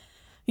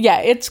 Yeah,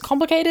 it's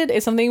complicated.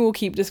 It's something we'll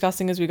keep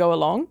discussing as we go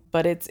along,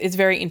 but it's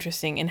very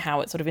interesting in how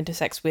it sort of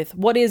intersects with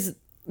what is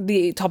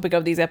the topic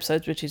of these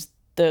episodes, which is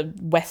the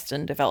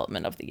Western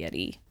development of the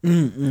Yeti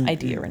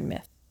idea and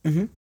myth.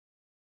 Mm-hmm.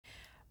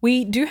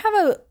 We do have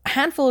a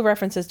handful of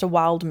references to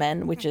wild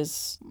men, which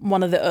is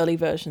one of the early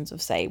versions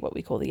of, say, what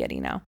we call the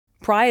Yeti now,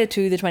 prior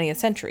to the 20th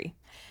century.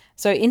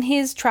 So in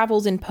his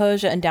travels in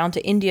Persia and down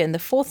to India in the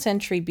 4th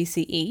century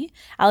BCE,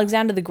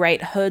 Alexander the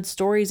Great heard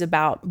stories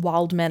about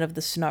wild men of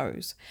the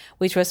snows,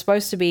 which were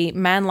supposed to be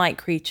man-like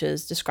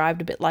creatures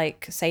described a bit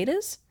like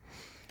satyrs.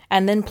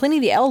 And then Pliny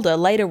the Elder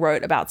later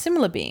wrote about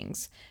similar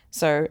beings.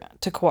 So,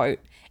 to quote,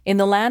 "In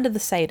the land of the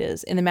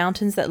satyrs, in the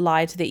mountains that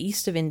lie to the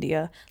east of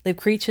India, live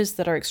creatures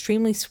that are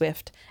extremely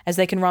swift, as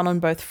they can run on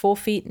both 4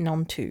 feet and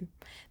on 2.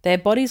 They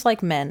have bodies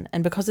like men,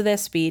 and because of their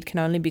speed can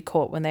only be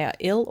caught when they are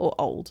ill or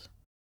old."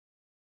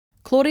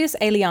 Claudius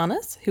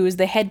Aelianus, who was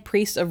the head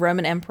priest of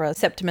Roman Emperor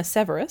Septimus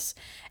Severus,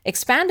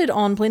 expanded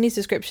on Pliny's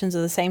descriptions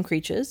of the same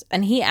creatures,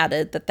 and he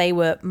added that they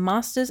were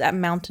masters at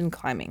mountain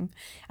climbing,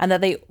 and that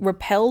they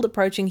repelled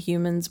approaching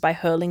humans by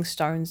hurling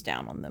stones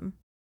down on them.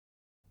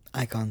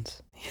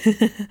 Icons.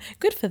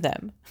 Good for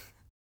them.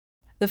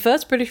 The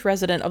first British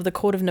resident of the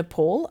court of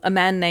Nepal, a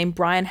man named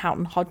Brian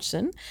Houghton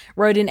Hodgson,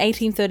 wrote in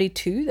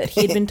 1832 that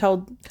he had been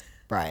told...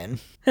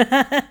 Brian.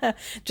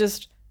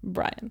 Just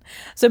Brian.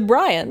 So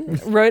Brian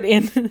wrote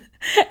in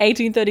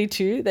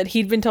 1832 that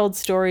he'd been told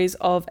stories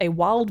of a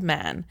wild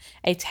man,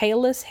 a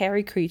tailless,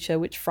 hairy creature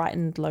which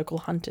frightened local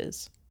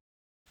hunters.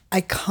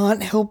 I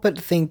can't help but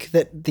think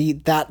that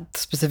that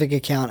specific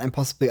account, and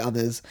possibly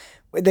others,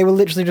 they were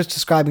literally just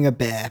describing a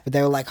bear, but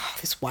they were like, oh,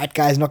 this white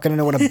guy's not going to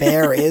know what a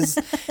bear is.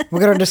 We're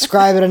going to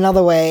describe it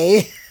another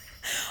way.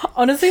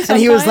 Honestly, sometimes... And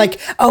he was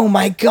like, oh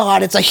my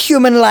god, it's a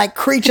human-like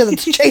creature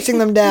that's chasing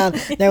them down.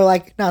 They were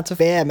like, no, it's a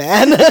bear,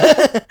 man.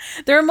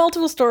 There are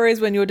multiple stories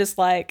when you're just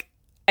like,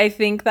 I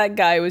think that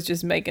guy was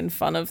just making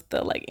fun of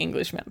the like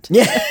English mountain.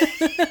 Yeah.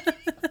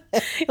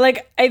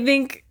 Like, I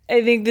think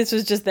this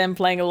was just them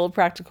playing a little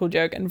practical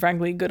joke, and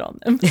frankly, good on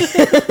them.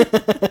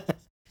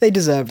 They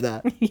deserved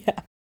that. Yeah.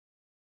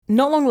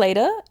 Not long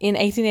later, in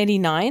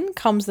 1889,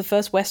 comes the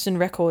first Western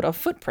record of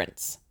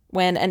footprints,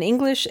 when an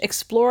English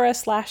explorer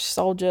 /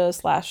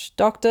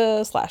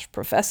 doctor /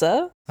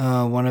 professor.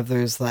 One of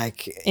those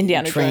like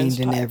Indiana trained Jones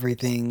in type.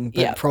 Everything,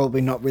 but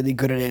probably not really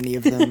good at any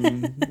of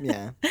them.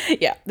 Yeah.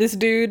 Yeah. This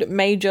dude,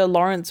 Major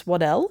Lawrence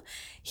Waddell,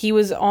 he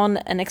was on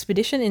an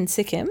expedition in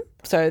Sikkim.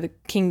 So the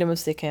kingdom of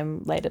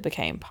Sikkim later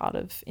became part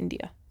of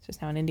India. It's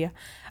just now in India.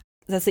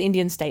 That's the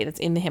Indian state that's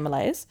in the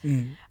Himalayas.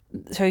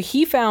 So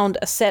he found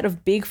a set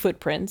of big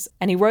footprints,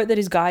 and he wrote that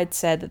his guide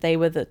said that they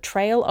were the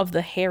trail of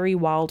the hairy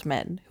wild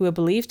men who are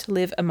believed to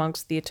live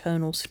amongst the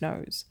eternal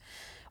snows.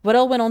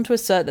 Waddell went on to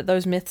assert that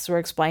those myths were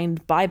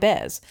explained by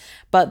bears,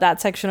 but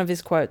that section of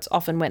his quotes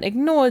often went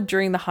ignored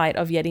during the height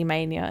of Yeti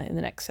mania in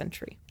the next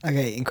century.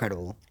 Okay,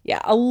 incredible.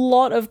 Yeah, a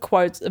lot of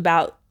quotes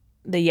about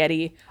the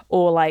Yeti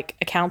or like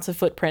accounts of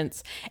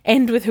footprints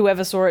end with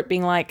whoever saw it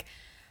being like,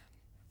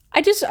 I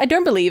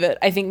don't believe it.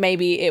 I think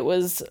maybe it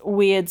was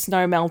weird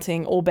snow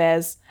melting or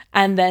bears.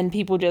 And then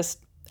people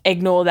just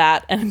ignore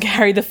that and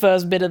carry the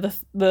first bit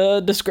of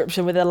the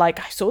description where they're like,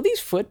 I saw these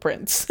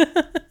footprints.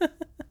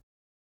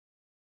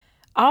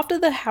 After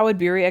the Howard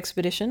Bury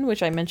expedition,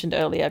 which I mentioned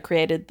earlier,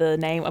 created the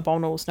name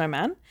Abominable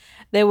Snowman,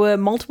 there were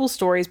multiple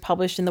stories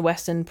published in the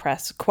Western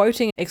press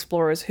quoting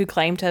explorers who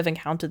claimed to have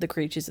encountered the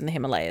creatures in the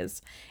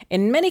Himalayas.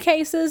 In many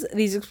cases,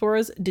 these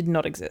explorers did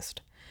not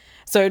exist.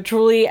 So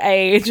truly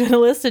a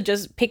journalist had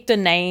just picked a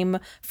name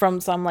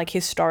from some like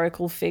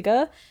historical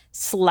figure,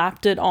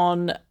 slapped it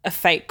on a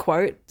fake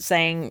quote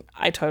saying,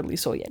 I totally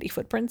saw Yeti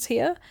footprints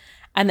here,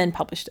 and then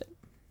published it.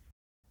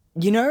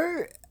 You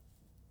know,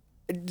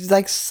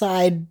 like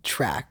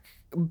sidetrack,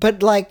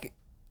 but like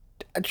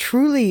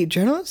truly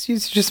journalists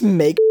used to just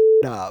make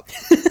up.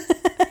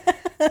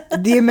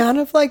 The amount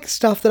of like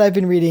stuff that I've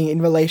been reading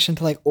in relation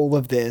to like all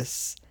of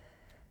this,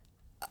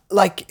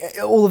 like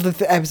all of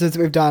the episodes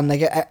that we've done,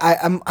 like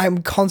I'm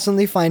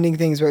constantly finding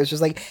things where it's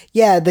just like,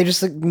 yeah, they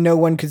just like no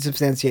one could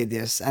substantiate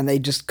this, and they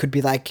just could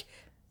be like,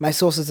 my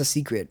sources are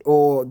secret,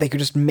 or they could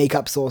just make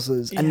up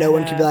sources, and no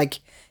one could be like,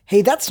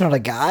 hey, that's not a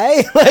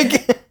guy.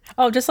 Like,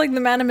 oh, just like the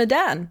man in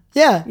Medan.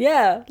 Yeah,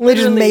 yeah, they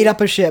just made up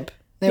a ship.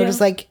 They were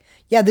just like,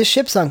 yeah, this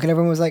ship sunk, and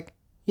everyone was like,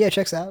 yeah,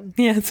 checks out.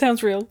 Yeah, it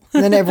sounds real.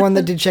 And then everyone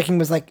that did checking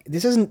was like,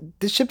 this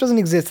ship doesn't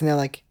exist, and they're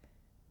like,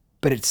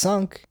 but it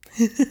sunk.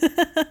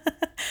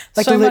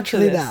 Like so literally much of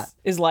this that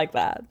is like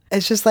that.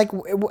 It's just like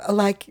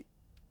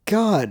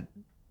God,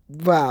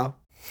 wow.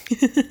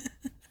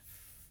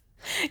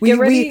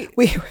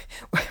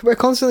 We're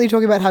constantly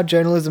talking about how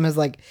journalism has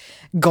like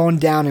gone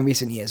down in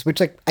recent years, which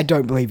like I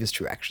don't believe is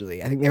true.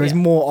 Actually, I think there is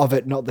more of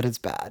it. Not that it's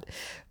bad,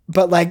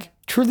 but like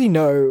truly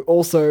no.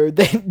 Also,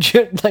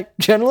 like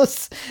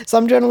journalists,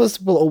 some journalists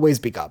will always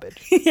be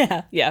garbage.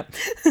 Yeah,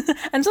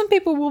 and some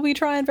people will be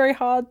trying very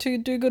hard to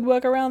do good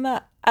work around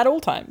that at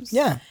all times.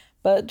 Yeah.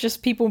 But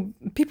just people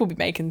be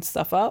making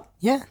stuff up.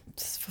 Yeah.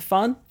 Just for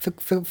fun.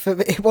 For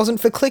it wasn't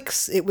for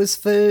clicks, it was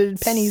for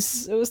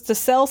pennies. It was to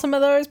sell some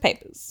of those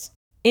papers.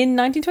 In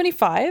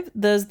 1925,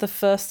 there's the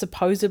first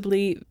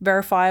supposedly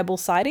verifiable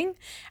sighting,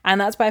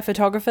 and that's by a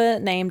photographer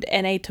named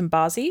N.A.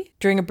 Tumbazi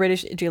during a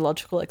British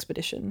geological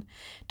expedition.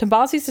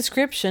 Tumbazi's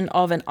description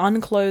of an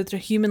unclothed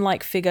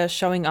human-like figure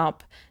showing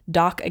up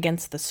dark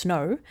against the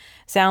snow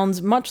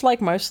sounds much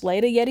like most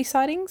later Yeti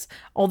sightings,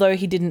 although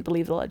he didn't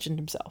believe the legend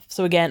himself.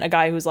 So again, a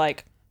guy who's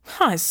like,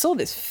 I saw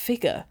this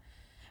figure,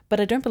 but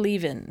I don't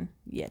believe in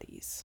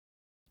Yetis.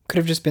 Could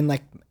have just been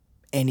like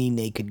any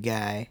naked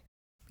guy.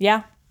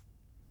 Yeah.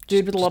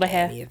 Dude with a lot of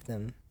hair. Any of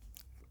them.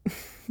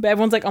 But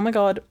everyone's like, oh my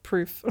God,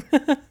 proof.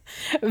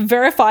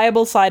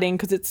 Verifiable sighting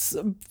because it's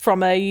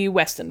from a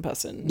Western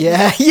person.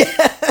 Yeah.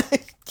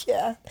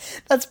 Yeah.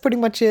 That's pretty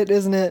much it,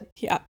 isn't it?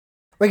 Yeah.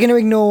 We're going to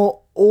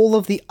ignore all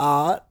of the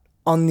art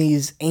on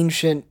these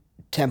ancient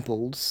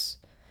temples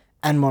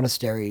and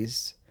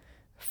monasteries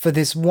for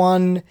this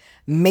one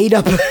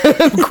made-up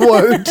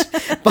quote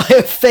by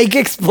a fake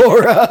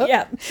explorer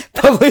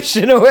published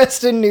in a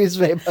Western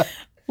newspaper.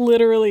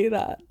 Literally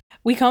that.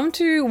 We come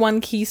to one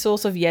key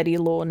source of Yeti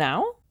lore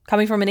now,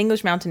 coming from an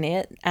English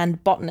mountaineer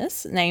and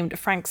botanist named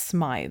Frank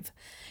Smythe,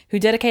 who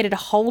dedicated a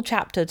whole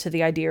chapter to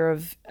the idea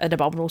of an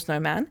abominable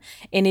snowman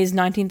in his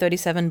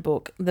 1937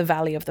 book, The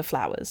Valley of the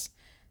Flowers.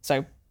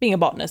 So, being a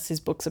botanist, his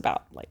book's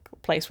about like a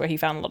place where he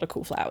found a lot of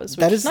cool flowers,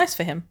 which is nice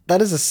for him.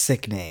 That is a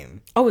sick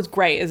name. Oh, it's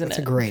great, isn't it? It's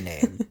a great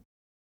name.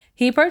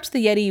 He approached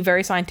the Yeti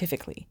very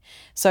scientifically.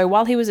 So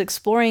while he was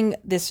exploring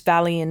this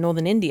valley in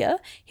northern India,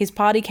 his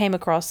party came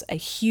across a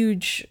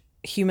huge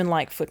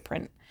human-like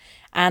footprint.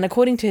 And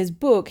according to his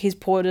book, his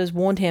porters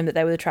warned him that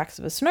they were the tracks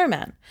of a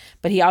snowman,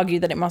 but he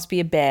argued that it must be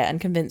a bear and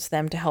convinced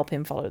them to help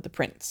him follow the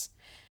prints.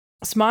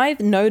 Smythe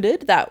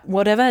noted that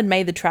whatever had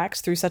made the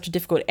tracks through such a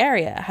difficult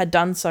area had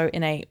done so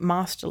in a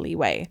masterly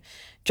way,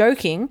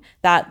 joking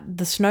that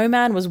the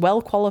snowman was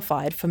well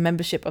qualified for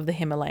membership of the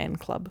Himalayan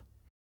Club.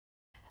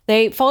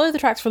 They followed the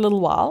tracks for a little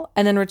while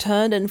and then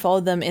returned and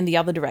followed them in the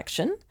other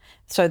direction,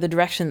 so the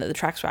direction that the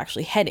tracks were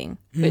actually heading,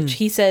 which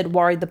he said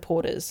worried the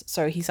porters,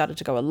 so he started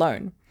to go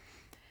alone.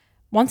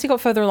 Once he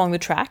got further along the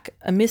track,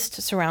 a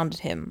mist surrounded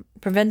him,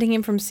 preventing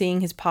him from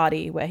seeing his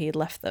party where he had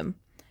left them.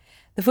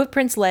 The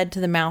footprints led to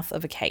the mouth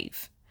of a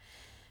cave.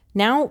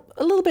 Now,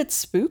 a little bit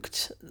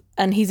spooked,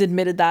 and he's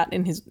admitted that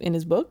in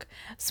his book,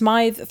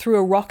 Smythe threw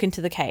a rock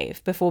into the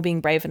cave before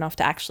being brave enough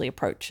to actually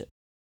approach it.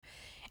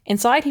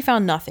 Inside, he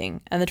found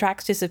nothing, and the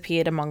tracks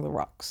disappeared among the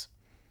rocks.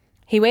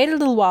 He waited a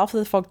little while for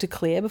the fog to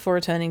clear before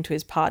returning to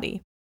his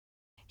party.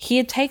 He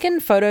had taken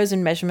photos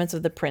and measurements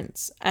of the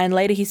prints, and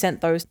later he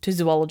sent those to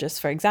zoologists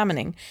for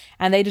examining,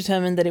 and they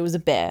determined that it was a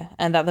bear,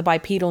 and that the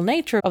bipedal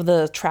nature of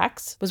the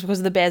tracks was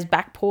because the bear's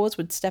back paws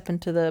would step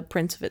into the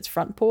prints of its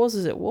front paws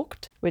as it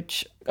walked,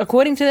 which,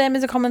 according to them,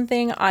 is a common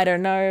thing. I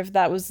don't know if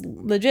that was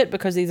legit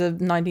because these are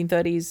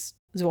 1930s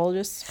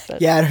zoologists.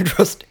 But yeah, I don't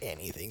trust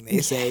anything they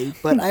say,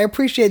 but I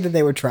appreciate that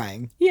they were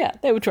trying. Yeah,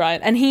 they were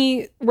trying. And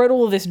he wrote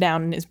all of this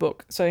down in his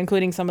book, so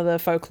including some of the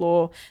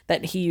folklore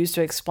that he used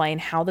to explain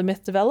how the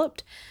myth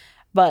developed.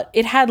 But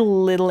it had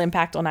little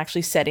impact on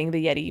actually setting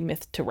the Yeti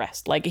myth to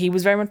rest. Like, he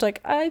was very much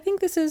like, I think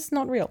this is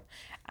not real.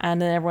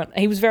 And then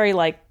he was very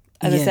like,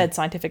 as I said,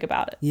 scientific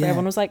about it. But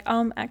everyone was like,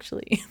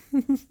 actually.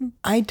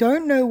 I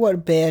don't know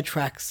what bear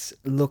tracks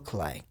look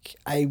like.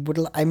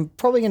 I'm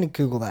probably going to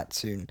Google that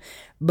soon.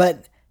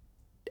 But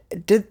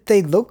did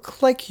they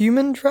look like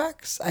human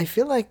tracks? I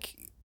feel like...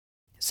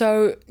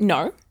 So,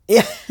 no.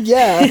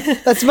 Yeah,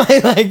 that's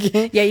my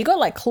like... Yeah, you got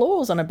like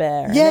claws on a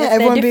bear. Yeah,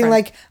 everyone being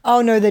like,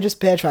 oh no, they're just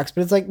bear tracks.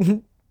 But it's like,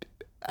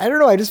 I don't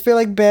know, I just feel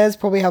like bears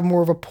probably have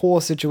more of a paw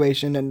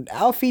situation and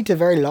our feet are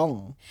very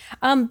long.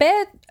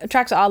 Bear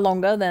tracks are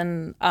longer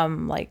than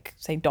like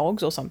say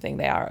dogs or something.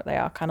 They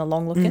are kind of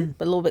long looking,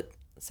 but a little bit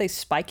say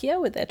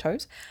spikier with their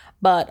toes.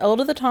 But a lot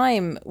of the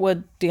time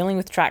we're dealing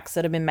with tracks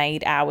that have been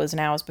made hours and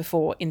hours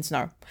before in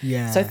snow.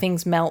 Yeah. So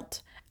things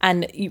melt,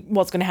 and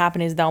what's going to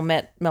happen is they'll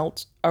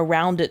melt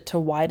around it to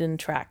widen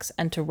tracks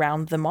and to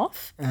round them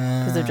off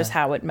because of just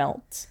how it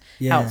melts,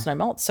 how snow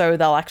melts. So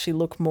they'll actually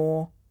look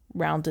more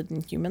rounded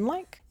and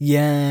human-like.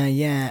 Yeah,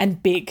 yeah.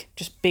 And big,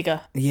 just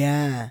bigger.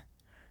 Yeah.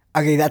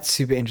 Okay, that's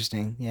super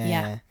interesting.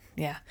 Yeah.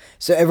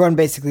 So everyone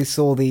basically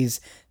saw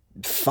these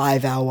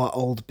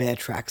 5-hour-old bear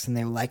tracks and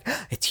they were like,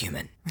 it's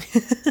human.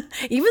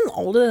 Even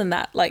older than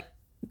that, like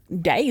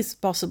days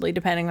possibly,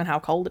 depending on how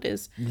cold it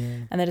is.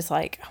 Yeah. And they're just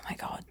like, oh my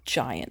God,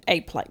 giant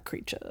ape-like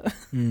creature.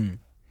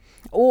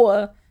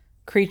 Or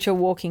creature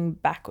walking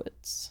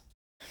backwards,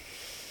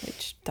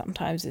 which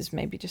sometimes is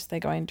maybe just they're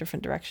going a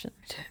different direction.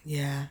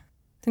 Yeah.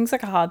 Things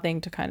like a hard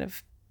thing to kind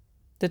of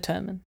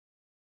determine.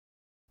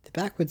 The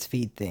backwards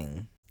feed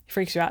thing. It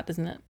freaks you out,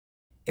 doesn't it?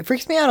 It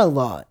freaks me out a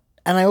lot.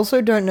 And I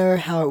also don't know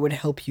how it would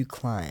help you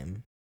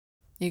climb.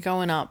 You're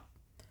going up,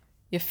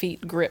 your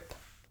feet grip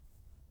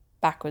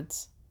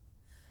backwards.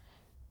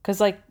 Because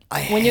like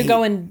when you're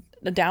going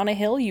down a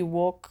hill, you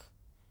walk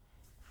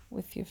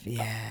with your feet.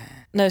 Yeah.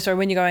 No, sorry,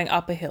 when you're going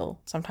up a hill,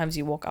 sometimes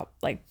you walk up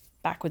like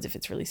backwards if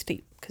it's really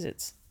steep because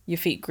it's your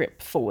feet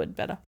grip forward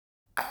better.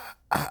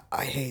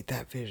 I hate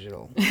that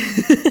visual.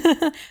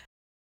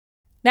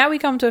 Now we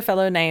come to a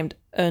fellow named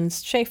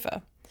Ernst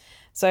Schaefer.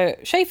 So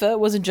Schaefer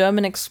was a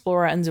German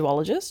explorer and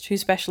zoologist who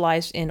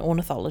specialized in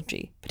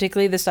ornithology,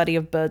 particularly the study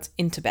of birds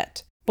in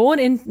Tibet. Born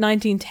in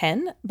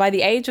 1910, by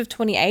the age of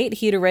 28,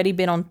 he had already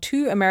been on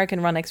 2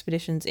 American-run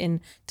expeditions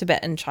in Tibet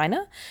and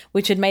China,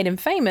 which had made him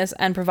famous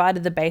and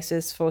provided the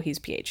basis for his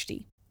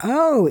PhD.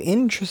 Oh,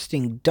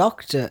 interesting.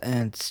 Dr.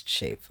 Ernst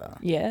Schaefer.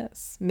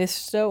 Yes,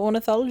 Mr.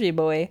 Ornithology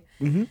boy.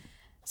 Mm-hmm.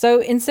 So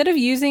instead of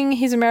using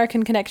his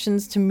American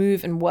connections to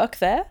move and work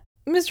there,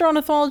 Mr.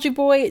 Ornithology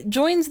boy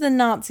joins the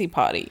Nazi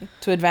party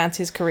to advance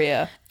his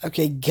career.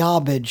 Okay,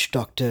 garbage,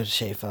 Dr.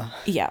 Schaefer.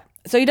 Yeah.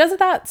 So he does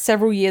that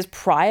several years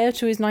prior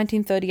to his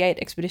 1938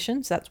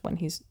 expedition. So that's when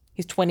he's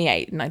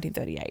 28 in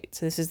 1938.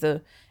 So this is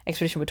the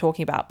expedition we're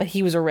talking about. But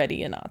he was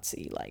already a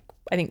Nazi, like,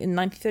 I think in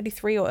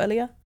 1933 or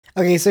earlier.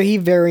 Okay, so he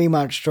very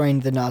much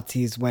joined the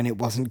Nazis when it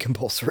wasn't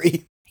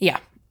compulsory. Yeah.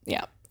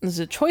 There's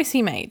a choice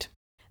he made.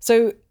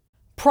 So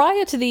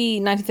prior to the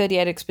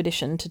 1938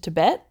 expedition to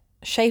Tibet,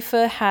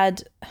 Schaefer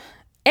had,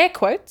 air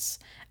quotes,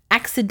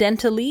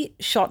 accidentally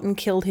shot and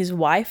killed his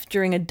wife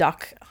during a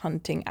duck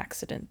hunting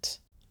accident.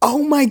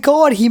 Oh my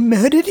God, he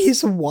murdered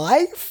his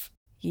wife?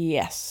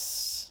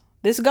 Yes.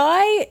 This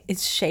guy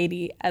is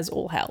shady as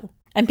all hell.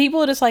 And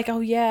people are just like,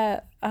 oh yeah,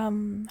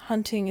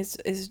 hunting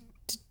is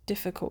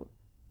difficult.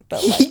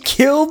 But he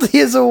killed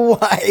his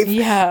wife?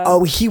 Yeah.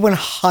 Oh, he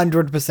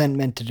 100%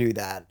 meant to do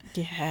that.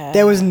 Yeah.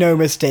 There was no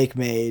mistake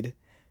made.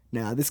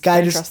 No, this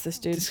guy Don't trust this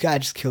dude. This guy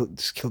just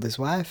killed his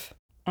wife.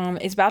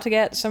 It's about to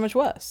get so much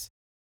worse.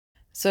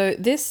 So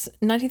this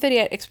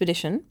 1938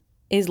 expedition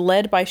is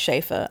led by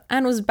Schaefer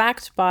and was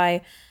backed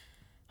by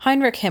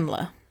Heinrich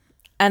Himmler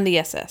and the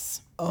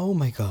SS. Oh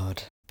my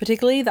God.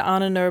 Particularly the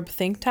Ahnenerbe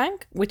think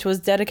tank, which was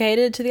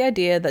dedicated to the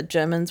idea that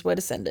Germans were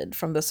descended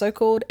from the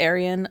so-called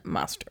Aryan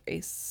master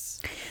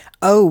race.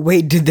 Oh,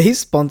 wait, did they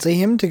sponsor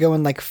him to go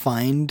and, like,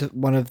 find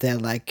one of their,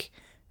 like,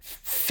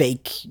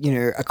 fake,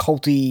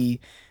 occulty...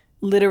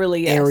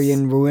 Literally, yes.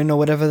 Aryan ruin or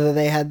whatever that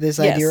they had this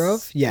idea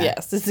of? Yeah.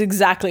 Yes, this is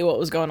exactly what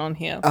was going on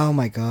here. Oh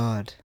my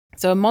God.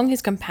 So among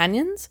his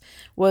companions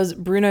was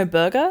Bruno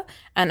Berger,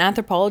 an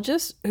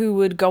anthropologist who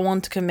would go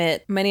on to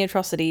commit many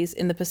atrocities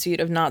in the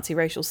pursuit of Nazi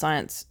racial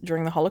science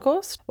during the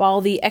Holocaust,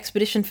 while the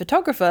expedition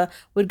photographer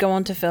would go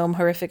on to film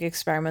horrific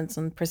experiments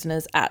on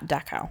prisoners at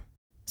Dachau.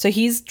 So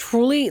he's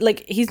truly,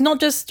 he's not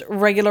just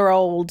regular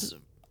old,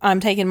 I'm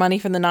taking money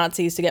from the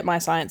Nazis to get my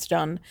science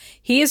done.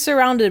 He is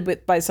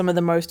surrounded by some of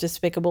the most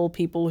despicable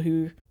people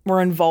who were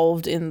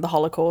involved in the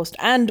Holocaust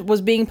and was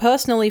being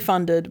personally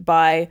funded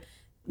by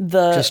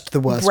the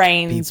worst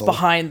brains people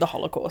behind the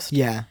Holocaust.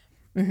 Yeah.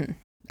 Mm-hmm.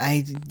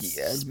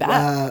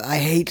 I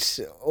hate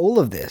all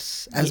of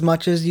this as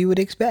much as you would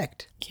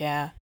expect.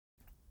 Yeah.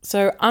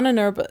 So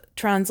Ahnenerbe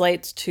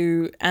translates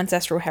to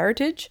ancestral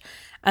heritage,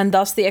 and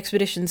thus the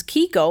expedition's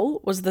key goal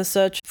was the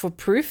search for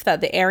proof that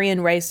the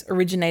Aryan race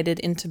originated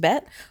in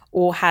Tibet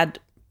or had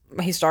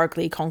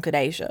historically conquered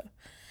Asia.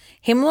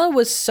 Himmler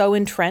was so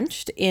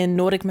entrenched in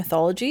Nordic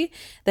mythology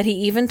that he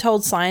even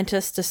told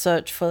scientists to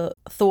search for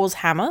Thor's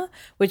hammer,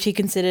 which he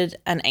considered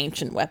an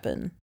ancient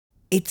weapon.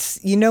 It's,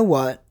 you know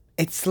what?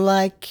 It's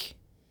like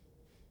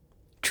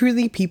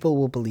truly people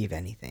will believe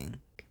anything.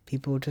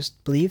 People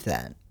just believe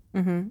that.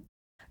 Mm-hmm.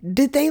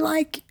 Did they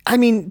I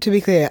mean, to be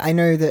clear, I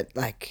know that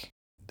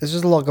there's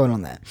just a lot going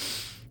on there.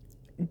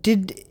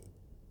 Did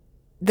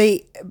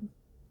they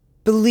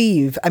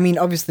believe, I mean,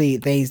 obviously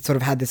they sort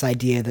of had this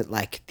idea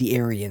that the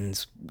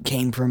Aryans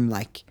came from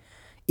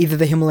either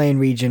the Himalayan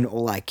region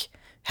or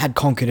had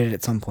conquered it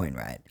at some point,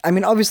 right? I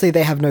mean, obviously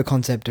they have no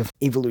concept of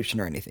evolution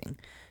or anything.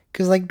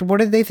 Because what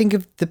did they think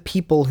of the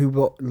people who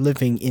were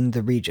living in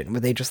the region? Were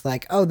they just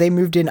oh, they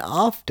moved in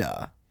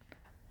after?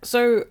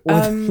 So,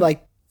 Or,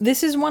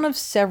 this is one of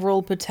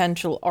several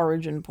potential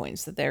origin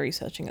points that they're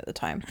researching at the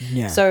time.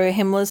 Yeah. So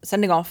Himmler's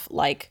sending off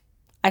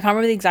I can't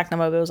remember the exact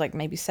number, but it was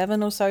maybe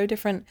 7 or so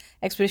different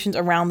expeditions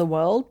around the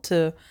world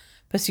to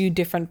pursue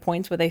different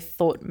points where they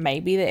thought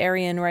maybe the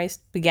Aryan race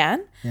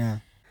began. Yeah.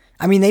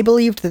 I mean, they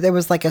believed that there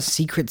was a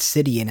secret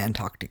city in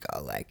Antarctica.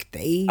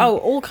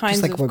 All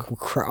kinds of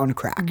were on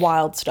crack.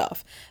 wild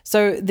stuff.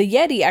 So the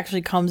Yeti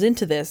actually comes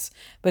into this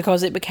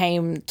because it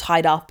became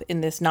tied up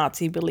in this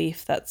Nazi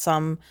belief that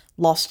some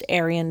lost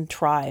Aryan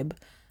tribe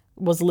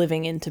was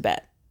living in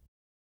Tibet.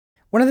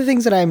 One of the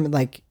things that I'm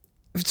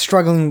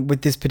struggling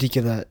with this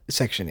particular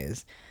section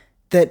is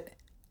that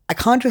I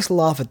can't just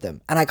laugh at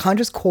them and I can't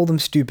just call them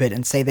stupid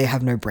and say they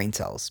have no brain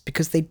cells,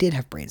 because they did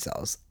have brain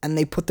cells and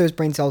they put those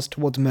brain cells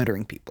towards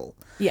murdering people.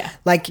 Yeah.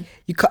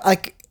 You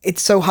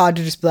it's so hard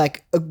to just be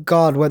oh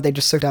God, weren't they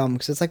just so dumb?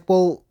 Because it's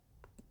well,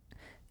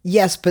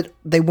 yes, but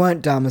they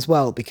weren't dumb as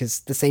well,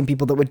 because the same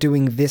people that were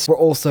doing this were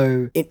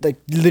also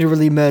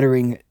literally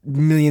murdering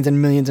millions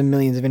and millions and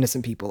millions of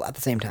innocent people at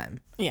the same time.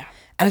 Yeah.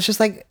 And it's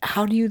just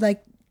how do you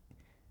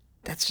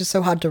that's just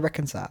so hard to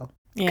reconcile.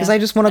 Because Yeah, I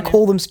just want to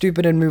call them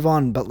stupid and move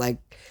on, but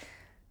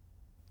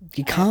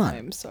you can't.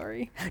 I'm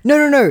sorry.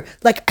 No.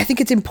 I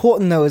think it's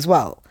important though as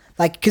well.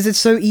 Because it's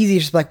so easy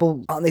to just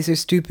well, aren't they so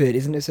stupid?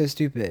 Isn't it so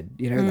stupid?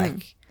 You know,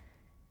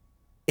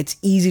 it's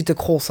easy to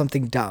call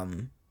something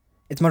dumb.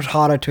 It's much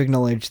harder to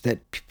acknowledge that,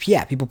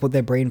 people put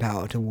their brain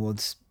power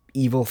towards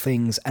evil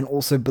things and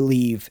also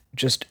believe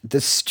just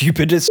the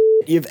stupidest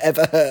you've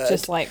ever heard.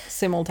 Just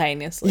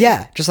simultaneously.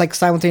 Yeah, just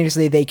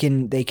simultaneously they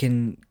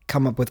can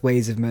come up with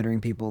ways of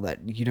murdering people that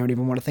you don't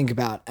even want to think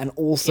about, and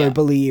also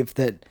believe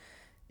that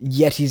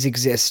Yetis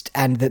exist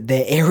and that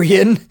they're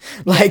Aryan.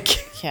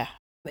 Yeah.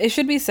 It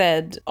should be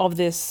said, of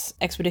this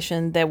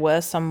expedition, there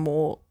were some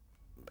more,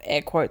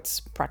 air quotes,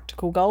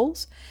 practical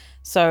goals.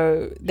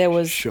 So there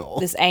was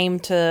this aim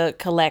to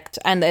collect,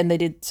 and they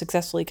did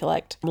successfully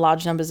collect,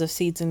 large numbers of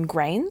seeds and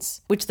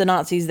grains, which the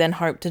Nazis then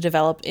hoped to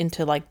develop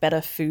into better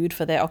food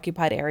for their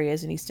occupied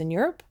areas in Eastern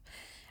Europe.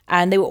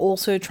 And they were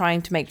also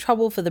trying to make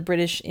trouble for the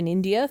British in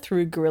India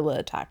through guerrilla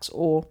attacks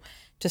or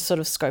just sort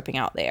of scoping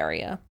out the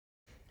area.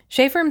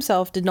 Schaefer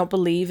himself did not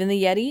believe in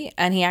the Yeti,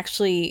 and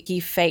he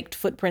faked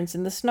footprints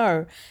in the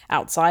snow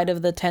outside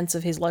of the tents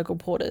of his local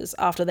porters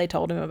after they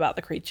told him about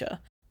the creature.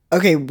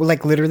 Okay, well,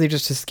 literally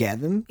just to scare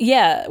them?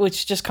 Yeah,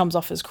 which just comes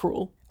off as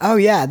cruel. Oh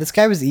yeah, this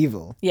guy was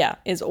evil. Yeah,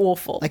 it's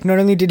awful. Not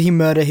only did he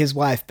murder his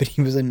wife, but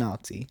he was a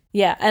Nazi.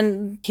 Yeah,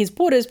 and his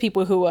porters,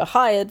 people who were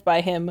hired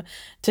by him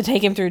to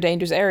take him through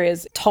dangerous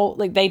areas,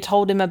 they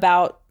told him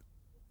about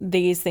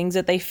these things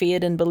that they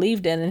feared and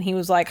believed in, and he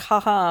was like,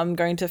 haha, I'm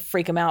going to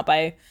freak them out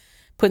by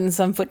putting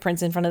some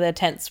footprints in front of their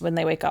tents when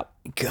they wake up.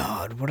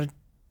 God, what a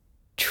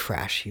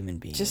trash human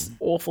being. Just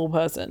awful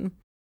person.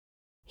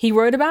 He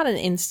wrote about an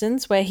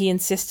instance where he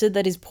insisted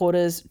that his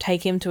porters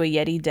take him to a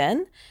Yeti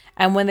den,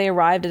 and when they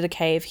arrived at a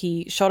cave,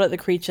 he shot at the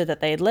creature that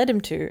they had led him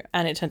to,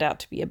 and it turned out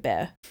to be a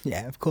bear.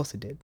 Yeah, of course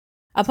it did.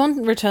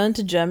 Upon return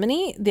to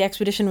Germany, the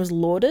expedition was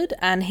lauded,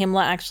 and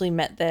Himmler actually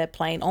met their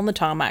plane on the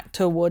tarmac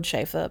to award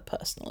Schaefer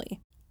personally.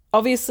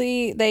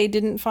 Obviously, they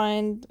didn't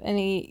find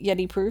any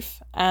Yeti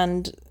proof,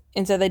 and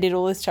instead they did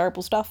all this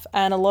terrible stuff,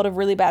 and a lot of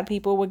really bad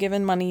people were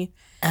given money.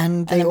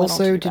 And they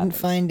also didn't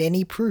find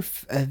any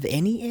proof of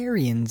any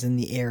Aryans in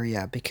the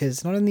area,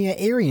 because not only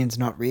are Aryans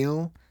not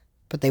real,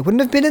 but they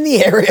wouldn't have been in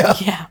the area.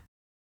 Yeah.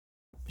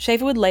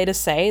 Schaefer would later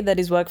say that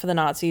his work for the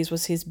Nazis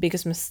was his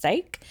biggest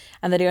mistake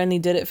and that he only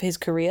did it for his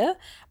career.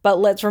 But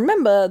let's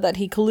remember that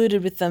he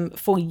colluded with them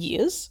for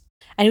years,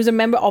 and he was a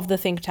member of the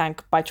think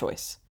tank by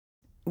choice.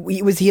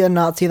 Was he a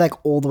Nazi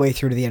all the way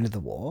through to the end of the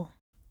war?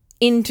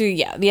 Into,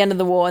 the end of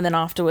the war, and then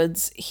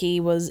afterwards he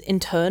was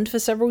interned for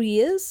several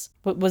years,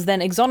 but was then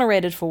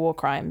exonerated for war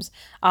crimes,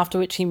 after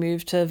which he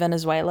moved to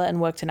Venezuela and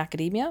worked in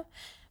academia,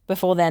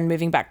 before then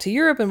moving back to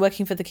Europe and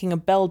working for the King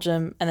of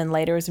Belgium, and then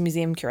later as a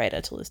museum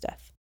curator till his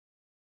death.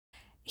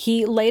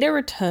 He later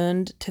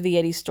returned to the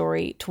Yeti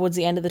story towards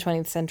the end of the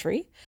 20th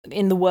century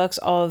in the works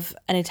of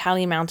an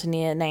Italian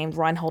mountaineer named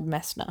Reinhold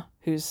Messner,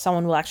 who's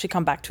someone we'll actually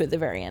come back to at the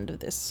very end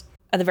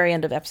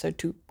of episode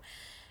 2.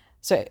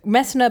 So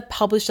Messner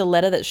published a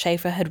letter that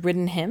Schaefer had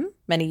written him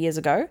many years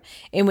ago,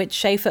 in which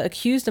Schaefer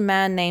accused a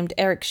man named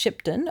Eric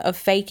Shipton of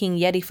faking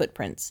Yeti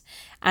footprints,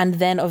 and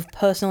then of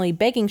personally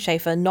begging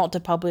Schaefer not to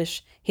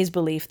publish his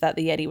belief that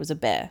the Yeti was a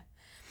bear.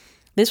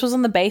 This was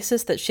on the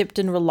basis that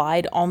Shipton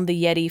relied on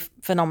the Yeti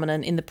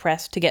phenomenon in the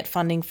press to get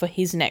funding for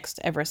his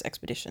next Everest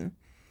expedition.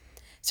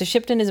 So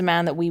Shipton is a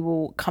man that we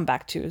will come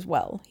back to as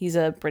well. He's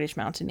a British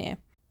mountaineer.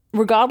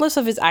 Regardless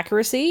of his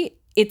accuracy,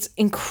 it's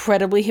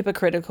incredibly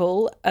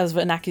hypocritical as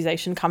an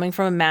accusation coming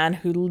from a man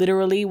who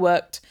literally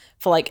worked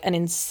for like an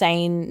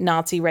insane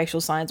Nazi racial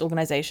science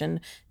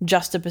organization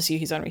just to pursue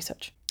his own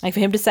research. Like for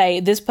him to say,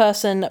 this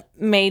person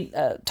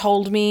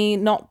told me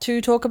not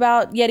to talk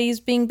about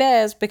Yetis being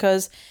bears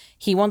because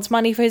he wants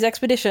money for his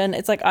expedition.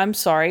 It's like, I'm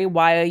sorry,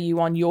 why are you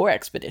on your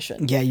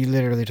expedition? Yeah, you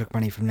literally took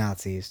money from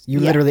Nazis. You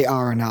literally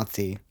are a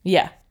Nazi.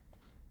 Yeah.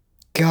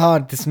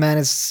 God, this man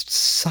is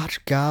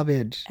such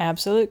garbage.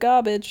 Absolute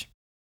garbage.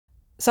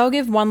 So I'll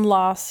give one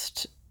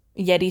last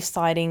Yeti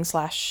sighting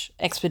 /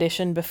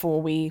 expedition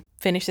before we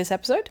finish this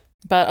episode.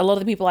 But a lot of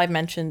the people I've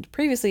mentioned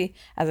previously,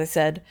 as I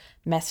said,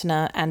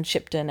 Messner and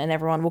Shipton and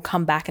everyone will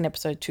come back in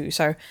episode 2.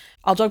 So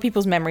I'll jog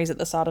people's memories at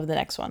the start of the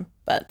next one.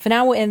 But for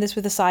now, we'll end this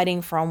with a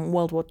sighting from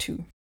World War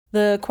II.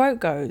 The quote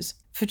goes,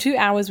 "For 2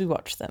 hours we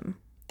watched them.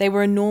 They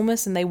were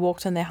enormous and they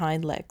walked on their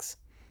hind legs.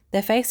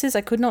 Their faces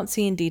I could not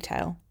see in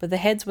detail, but the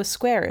heads were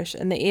squarish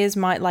and the ears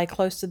might lie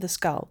close to the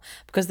skull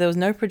because there was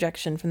no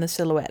projection from the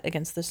silhouette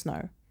against the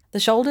snow. The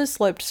shoulders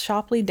sloped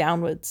sharply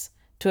downwards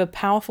to a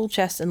powerful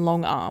chest and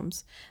long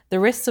arms, the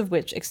wrists of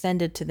which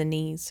extended to the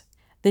knees.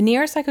 The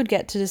nearest I could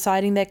get to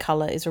deciding their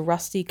colour is a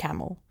rusty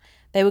camel.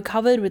 They were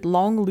covered with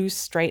long, loose,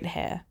 straight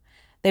hair.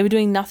 They were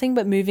doing nothing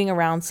but moving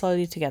around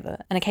slowly together,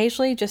 and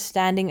occasionally just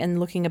standing and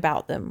looking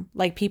about them,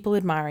 like people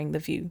admiring the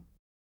view."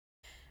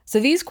 So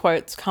these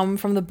quotes come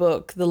from the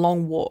book The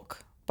Long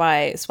Walk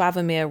by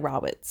Sławomir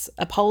Rawicz,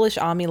 a Polish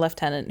army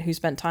lieutenant who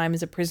spent time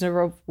as a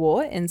prisoner of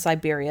war in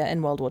Siberia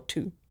in World War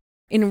II.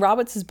 In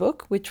Rawitz's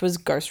book, which was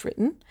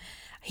ghostwritten,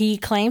 he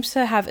claims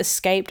to have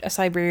escaped a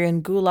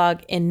Siberian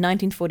gulag in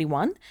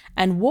 1941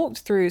 and walked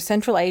through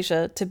Central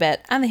Asia,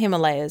 Tibet, and the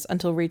Himalayas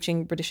until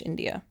reaching British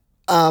India.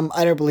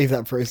 I don't believe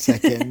that for a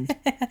second.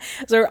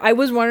 So I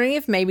was wondering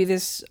if maybe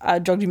this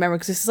jogged your memory,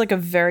 because this is like a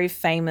very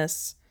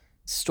famous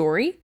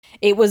story.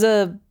 It was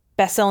a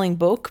best-selling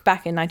book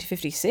back in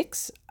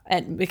 1956.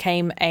 It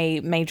became a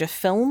major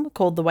film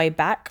called The Way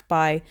Back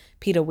by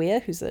Peter Weir,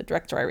 who's a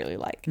director I really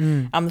like.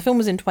 The film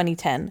was in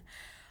 2010.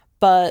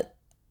 But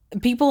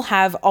people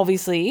have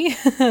obviously,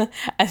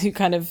 as you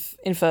kind of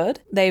inferred,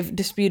 they've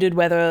disputed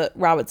whether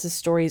Rawitz's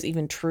story is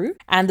even true.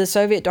 And the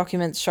Soviet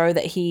documents show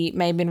that he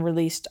may have been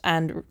released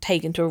and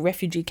taken to a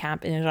refugee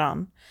camp in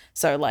Iran.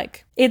 So,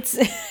 like, it's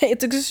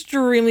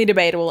extremely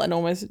debatable and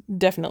almost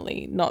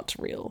definitely not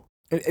real.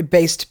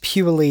 Based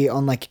purely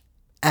on, like,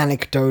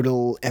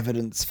 anecdotal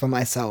evidence for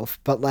myself,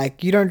 but,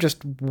 like, you don't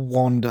just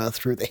wander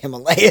through the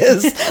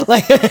Himalayas.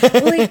 like,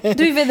 to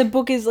be fair, the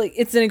book is, like,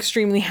 it's an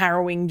extremely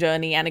harrowing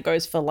journey and it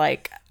goes for,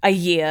 like, a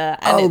year.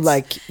 And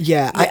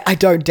yeah. I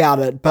don't doubt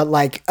it, but,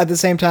 like, at the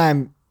same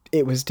time,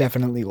 it was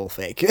definitely all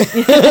fake.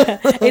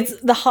 It's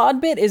the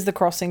hard bit is the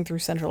crossing through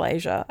Central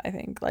Asia, I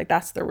think. Like,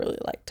 that's the really,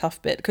 like, tough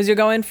bit, because you're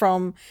going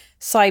from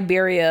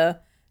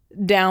Siberia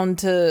down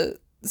to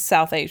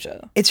South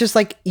Asia. It's just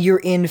like you're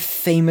in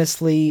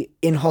famously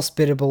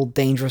inhospitable,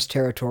 dangerous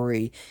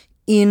territory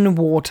in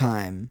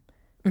wartime.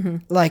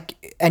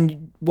 Like,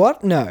 and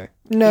what? No,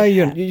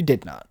 you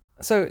did not.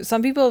 So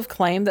some people have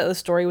claimed that the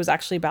story was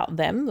actually about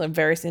them. Like,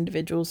 various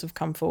individuals have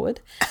come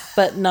forward,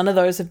 but none of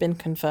those have been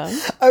confirmed.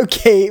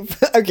 Okay,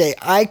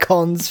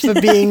 icons for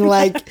being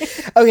like,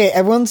 okay,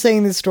 everyone's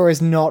saying this story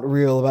is not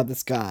real about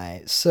this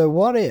guy. So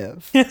what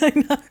if? I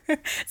know.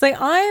 It's like,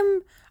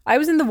 I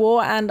was in the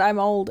war and I'm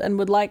old and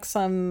would like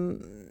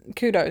some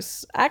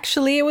kudos.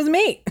 Actually, it was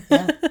me.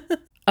 Yeah.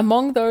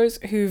 Among those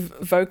who've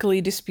vocally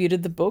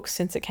disputed the book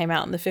since it came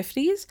out in the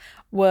 50s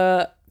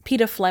were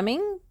Peter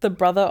Fleming, the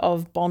brother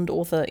of Bond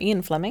author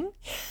Ian Fleming.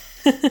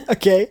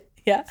 Okay.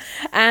 Yeah.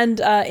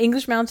 And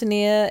English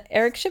mountaineer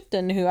Eric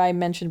Shipton, who I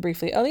mentioned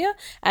briefly earlier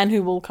and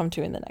who we'll come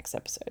to in the next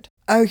episode.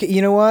 Okay,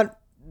 you know what?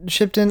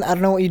 Shipton, I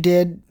don't know what you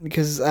did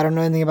because I don't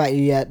know anything about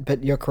you yet,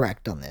 but you're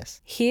correct on this.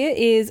 Here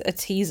is a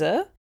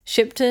teaser.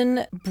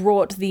 Shipton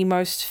brought the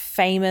most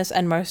famous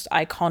and most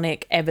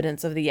iconic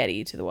evidence of the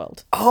Yeti to the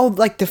world. Oh,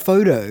 like the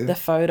photo. The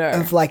photo.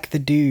 Of, like, the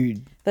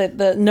dude.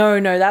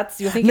 No, that's,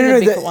 you're thinking of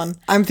the Bigfoot one.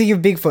 I'm thinking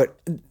of Bigfoot.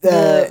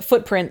 The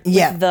footprint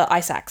with the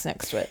ice axe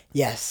next to it.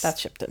 Yes.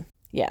 That's Shipton.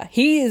 Yeah,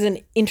 he is an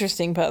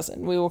interesting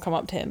person. We will come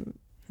up to him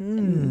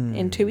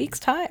in 2 weeks'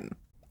 time.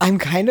 I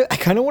kind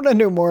of want to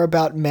know more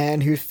about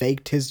man who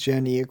faked his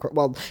journey across.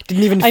 Well,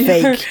 didn't even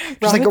fake.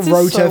 Just like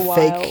wrote a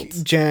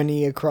fake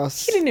journey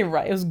across. He didn't even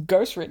write. It was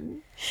ghostwritten.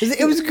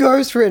 It was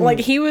ghostwritten.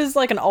 Like, he was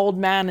like an old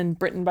man in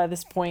Britain by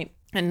this point,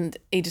 and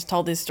he just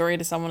told this story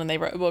to someone and they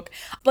wrote a book.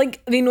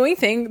 Like, the annoying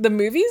thing, the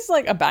movie's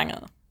like a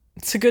banger.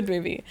 It's a good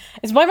movie.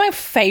 It's by my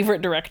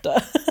favorite director.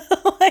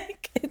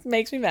 Like, it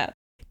makes me mad.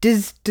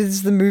 Does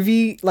the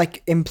movie,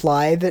 like,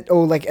 imply that,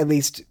 or, like, at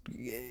least,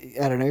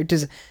 I don't know,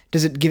 does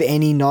it give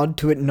any nod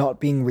to it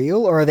not being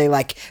real, or are they,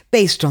 like,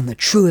 based on the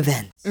true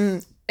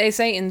events? They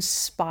say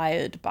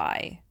inspired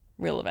by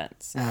real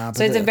events. So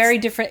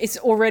it's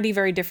already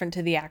very different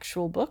to the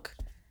actual book.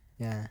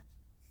 Yeah.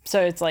 So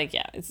it's like,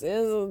 yeah, it's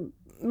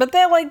But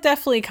they're like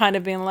definitely kind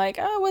of being like,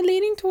 oh, we're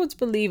leaning towards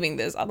believing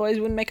this. Otherwise,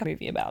 we wouldn't make a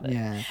movie about it.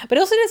 Yeah. But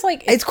also just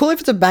like... It's cool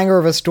if it's a banger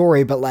of a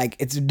story, but like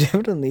it's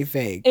definitely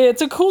fake.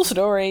 It's a cool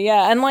story,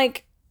 yeah. And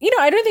like, you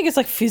know, I don't think it's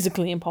like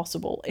physically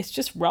impossible. It's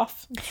just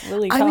rough. It's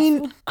really tough. I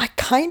mean, I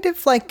kind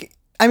of like,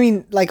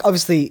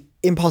 obviously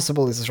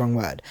impossible is a strong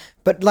word,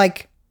 but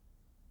like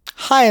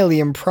highly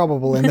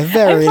improbable in the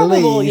very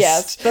Improbable, least.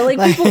 yes. But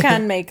like people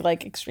can make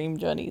like extreme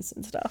journeys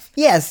and stuff.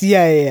 Yes,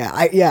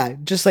 yeah.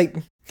 Just like...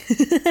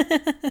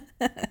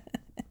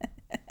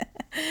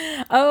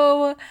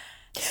 Oh,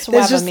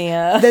 There's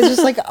Swabamia.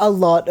 just like a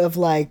lot of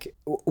like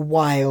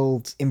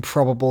wild,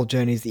 improbable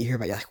journeys that you hear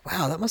about. You're like,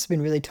 wow, that must have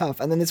been really tough.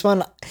 And then this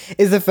one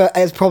is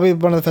it's probably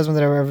one of the first ones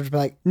that I've ever been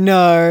like,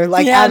 no,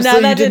 like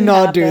absolutely you did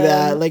not do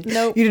that. Like,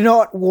 nope. You did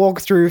not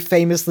walk through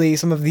famously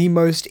some of the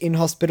most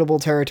inhospitable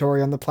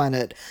territory on the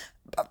planet.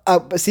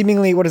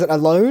 Seemingly, what is it,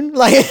 alone?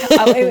 Like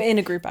in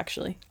a group,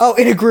 actually. Oh,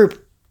 in a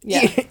group.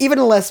 Yeah. Even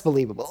less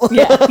believable.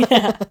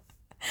 Yeah.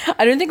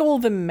 I don't think all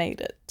of them made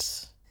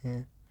it.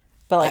 Yeah.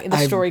 But like the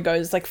story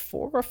goes like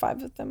 4 or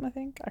 5 of them, I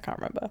think. I can't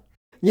remember.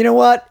 You know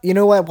what?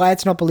 Why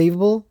it's not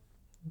believable?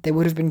 They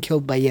would have been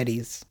killed by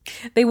Yetis.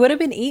 They would have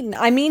been eaten.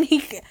 I mean,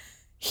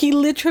 he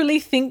literally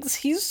thinks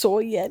he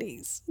saw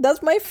Yetis.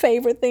 That's my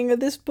favorite thing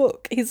of this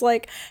book. He's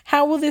like,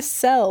 how will this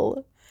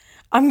sell?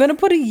 I'm going to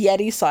put a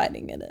Yeti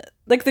sighting in it.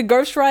 Like the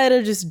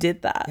ghostwriter just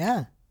did that.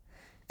 Yeah.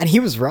 And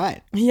he was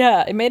right.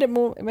 Yeah, it made it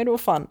more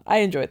fun. I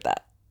enjoyed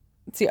that.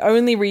 It's the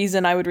only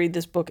reason I would read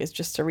this book is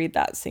just to read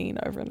that scene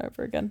over and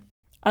over again.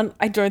 And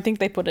I don't think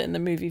they put it in the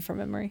movie from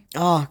memory.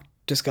 Oh,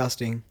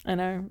 disgusting. I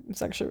know.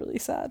 It's actually really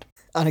sad.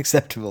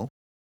 Unacceptable.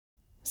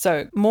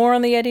 So, more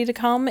on the Yeti to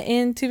come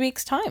in 2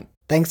 weeks' time.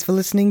 Thanks for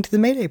listening to the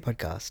Mayday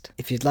podcast.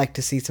 If you'd like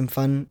to see some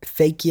fun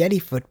fake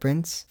Yeti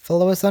footprints,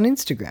 follow us on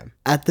Instagram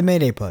 @the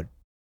Mayday Pod.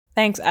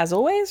 Thanks, as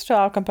always, to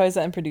our composer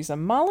and producer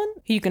Marlon,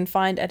 who you can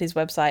find at his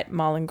website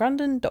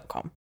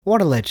marlongrundon.com.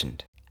 What a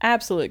legend.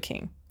 Absolute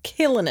king.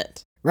 Killing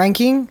it.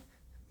 Ranking,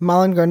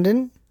 Marlon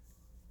Grundon,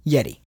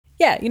 Yeti.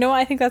 Yeah, you know what?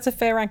 I think that's a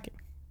fair ranking.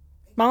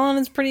 Marlon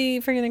is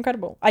pretty freaking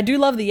incredible. I do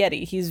love the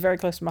Yeti. He's very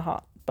close to my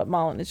heart. But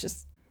Marlon is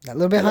just a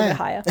little bit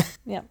higher.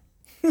 Yeah.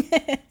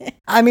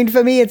 I mean,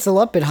 for me, it's a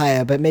lot bit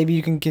higher, but maybe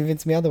you can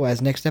convince me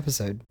otherwise next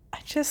episode.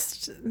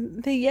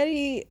 The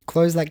Yeti...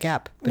 Close that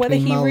gap. Whether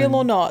he's real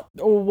or not,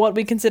 or what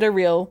we consider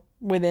real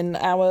within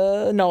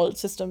our knowledge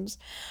systems,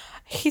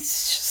 he's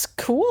just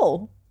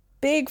cool.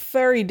 Big,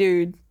 furry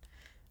dude.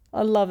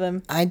 I love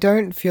him. I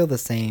don't feel the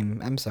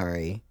same. I'm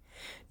sorry.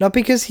 Not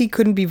because he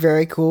couldn't be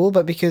very cool,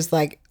 but because,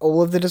 like,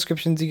 all of the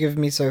descriptions you give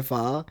me so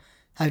far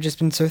have just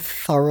been so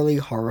thoroughly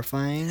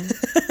horrifying.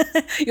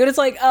 You're just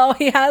like, oh,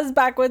 he has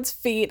backwards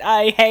feet.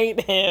 I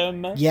hate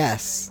him.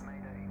 Yes.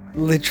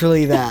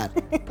 Literally that.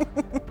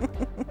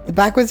 The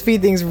backwards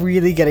feet thing's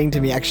really getting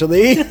to me,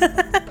 actually.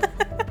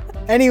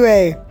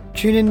 Anyway,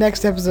 tune in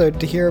next episode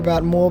to hear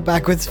about more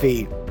backwards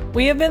feet.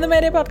 We have been the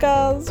Mayday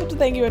Podcast.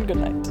 Thank you and good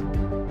night.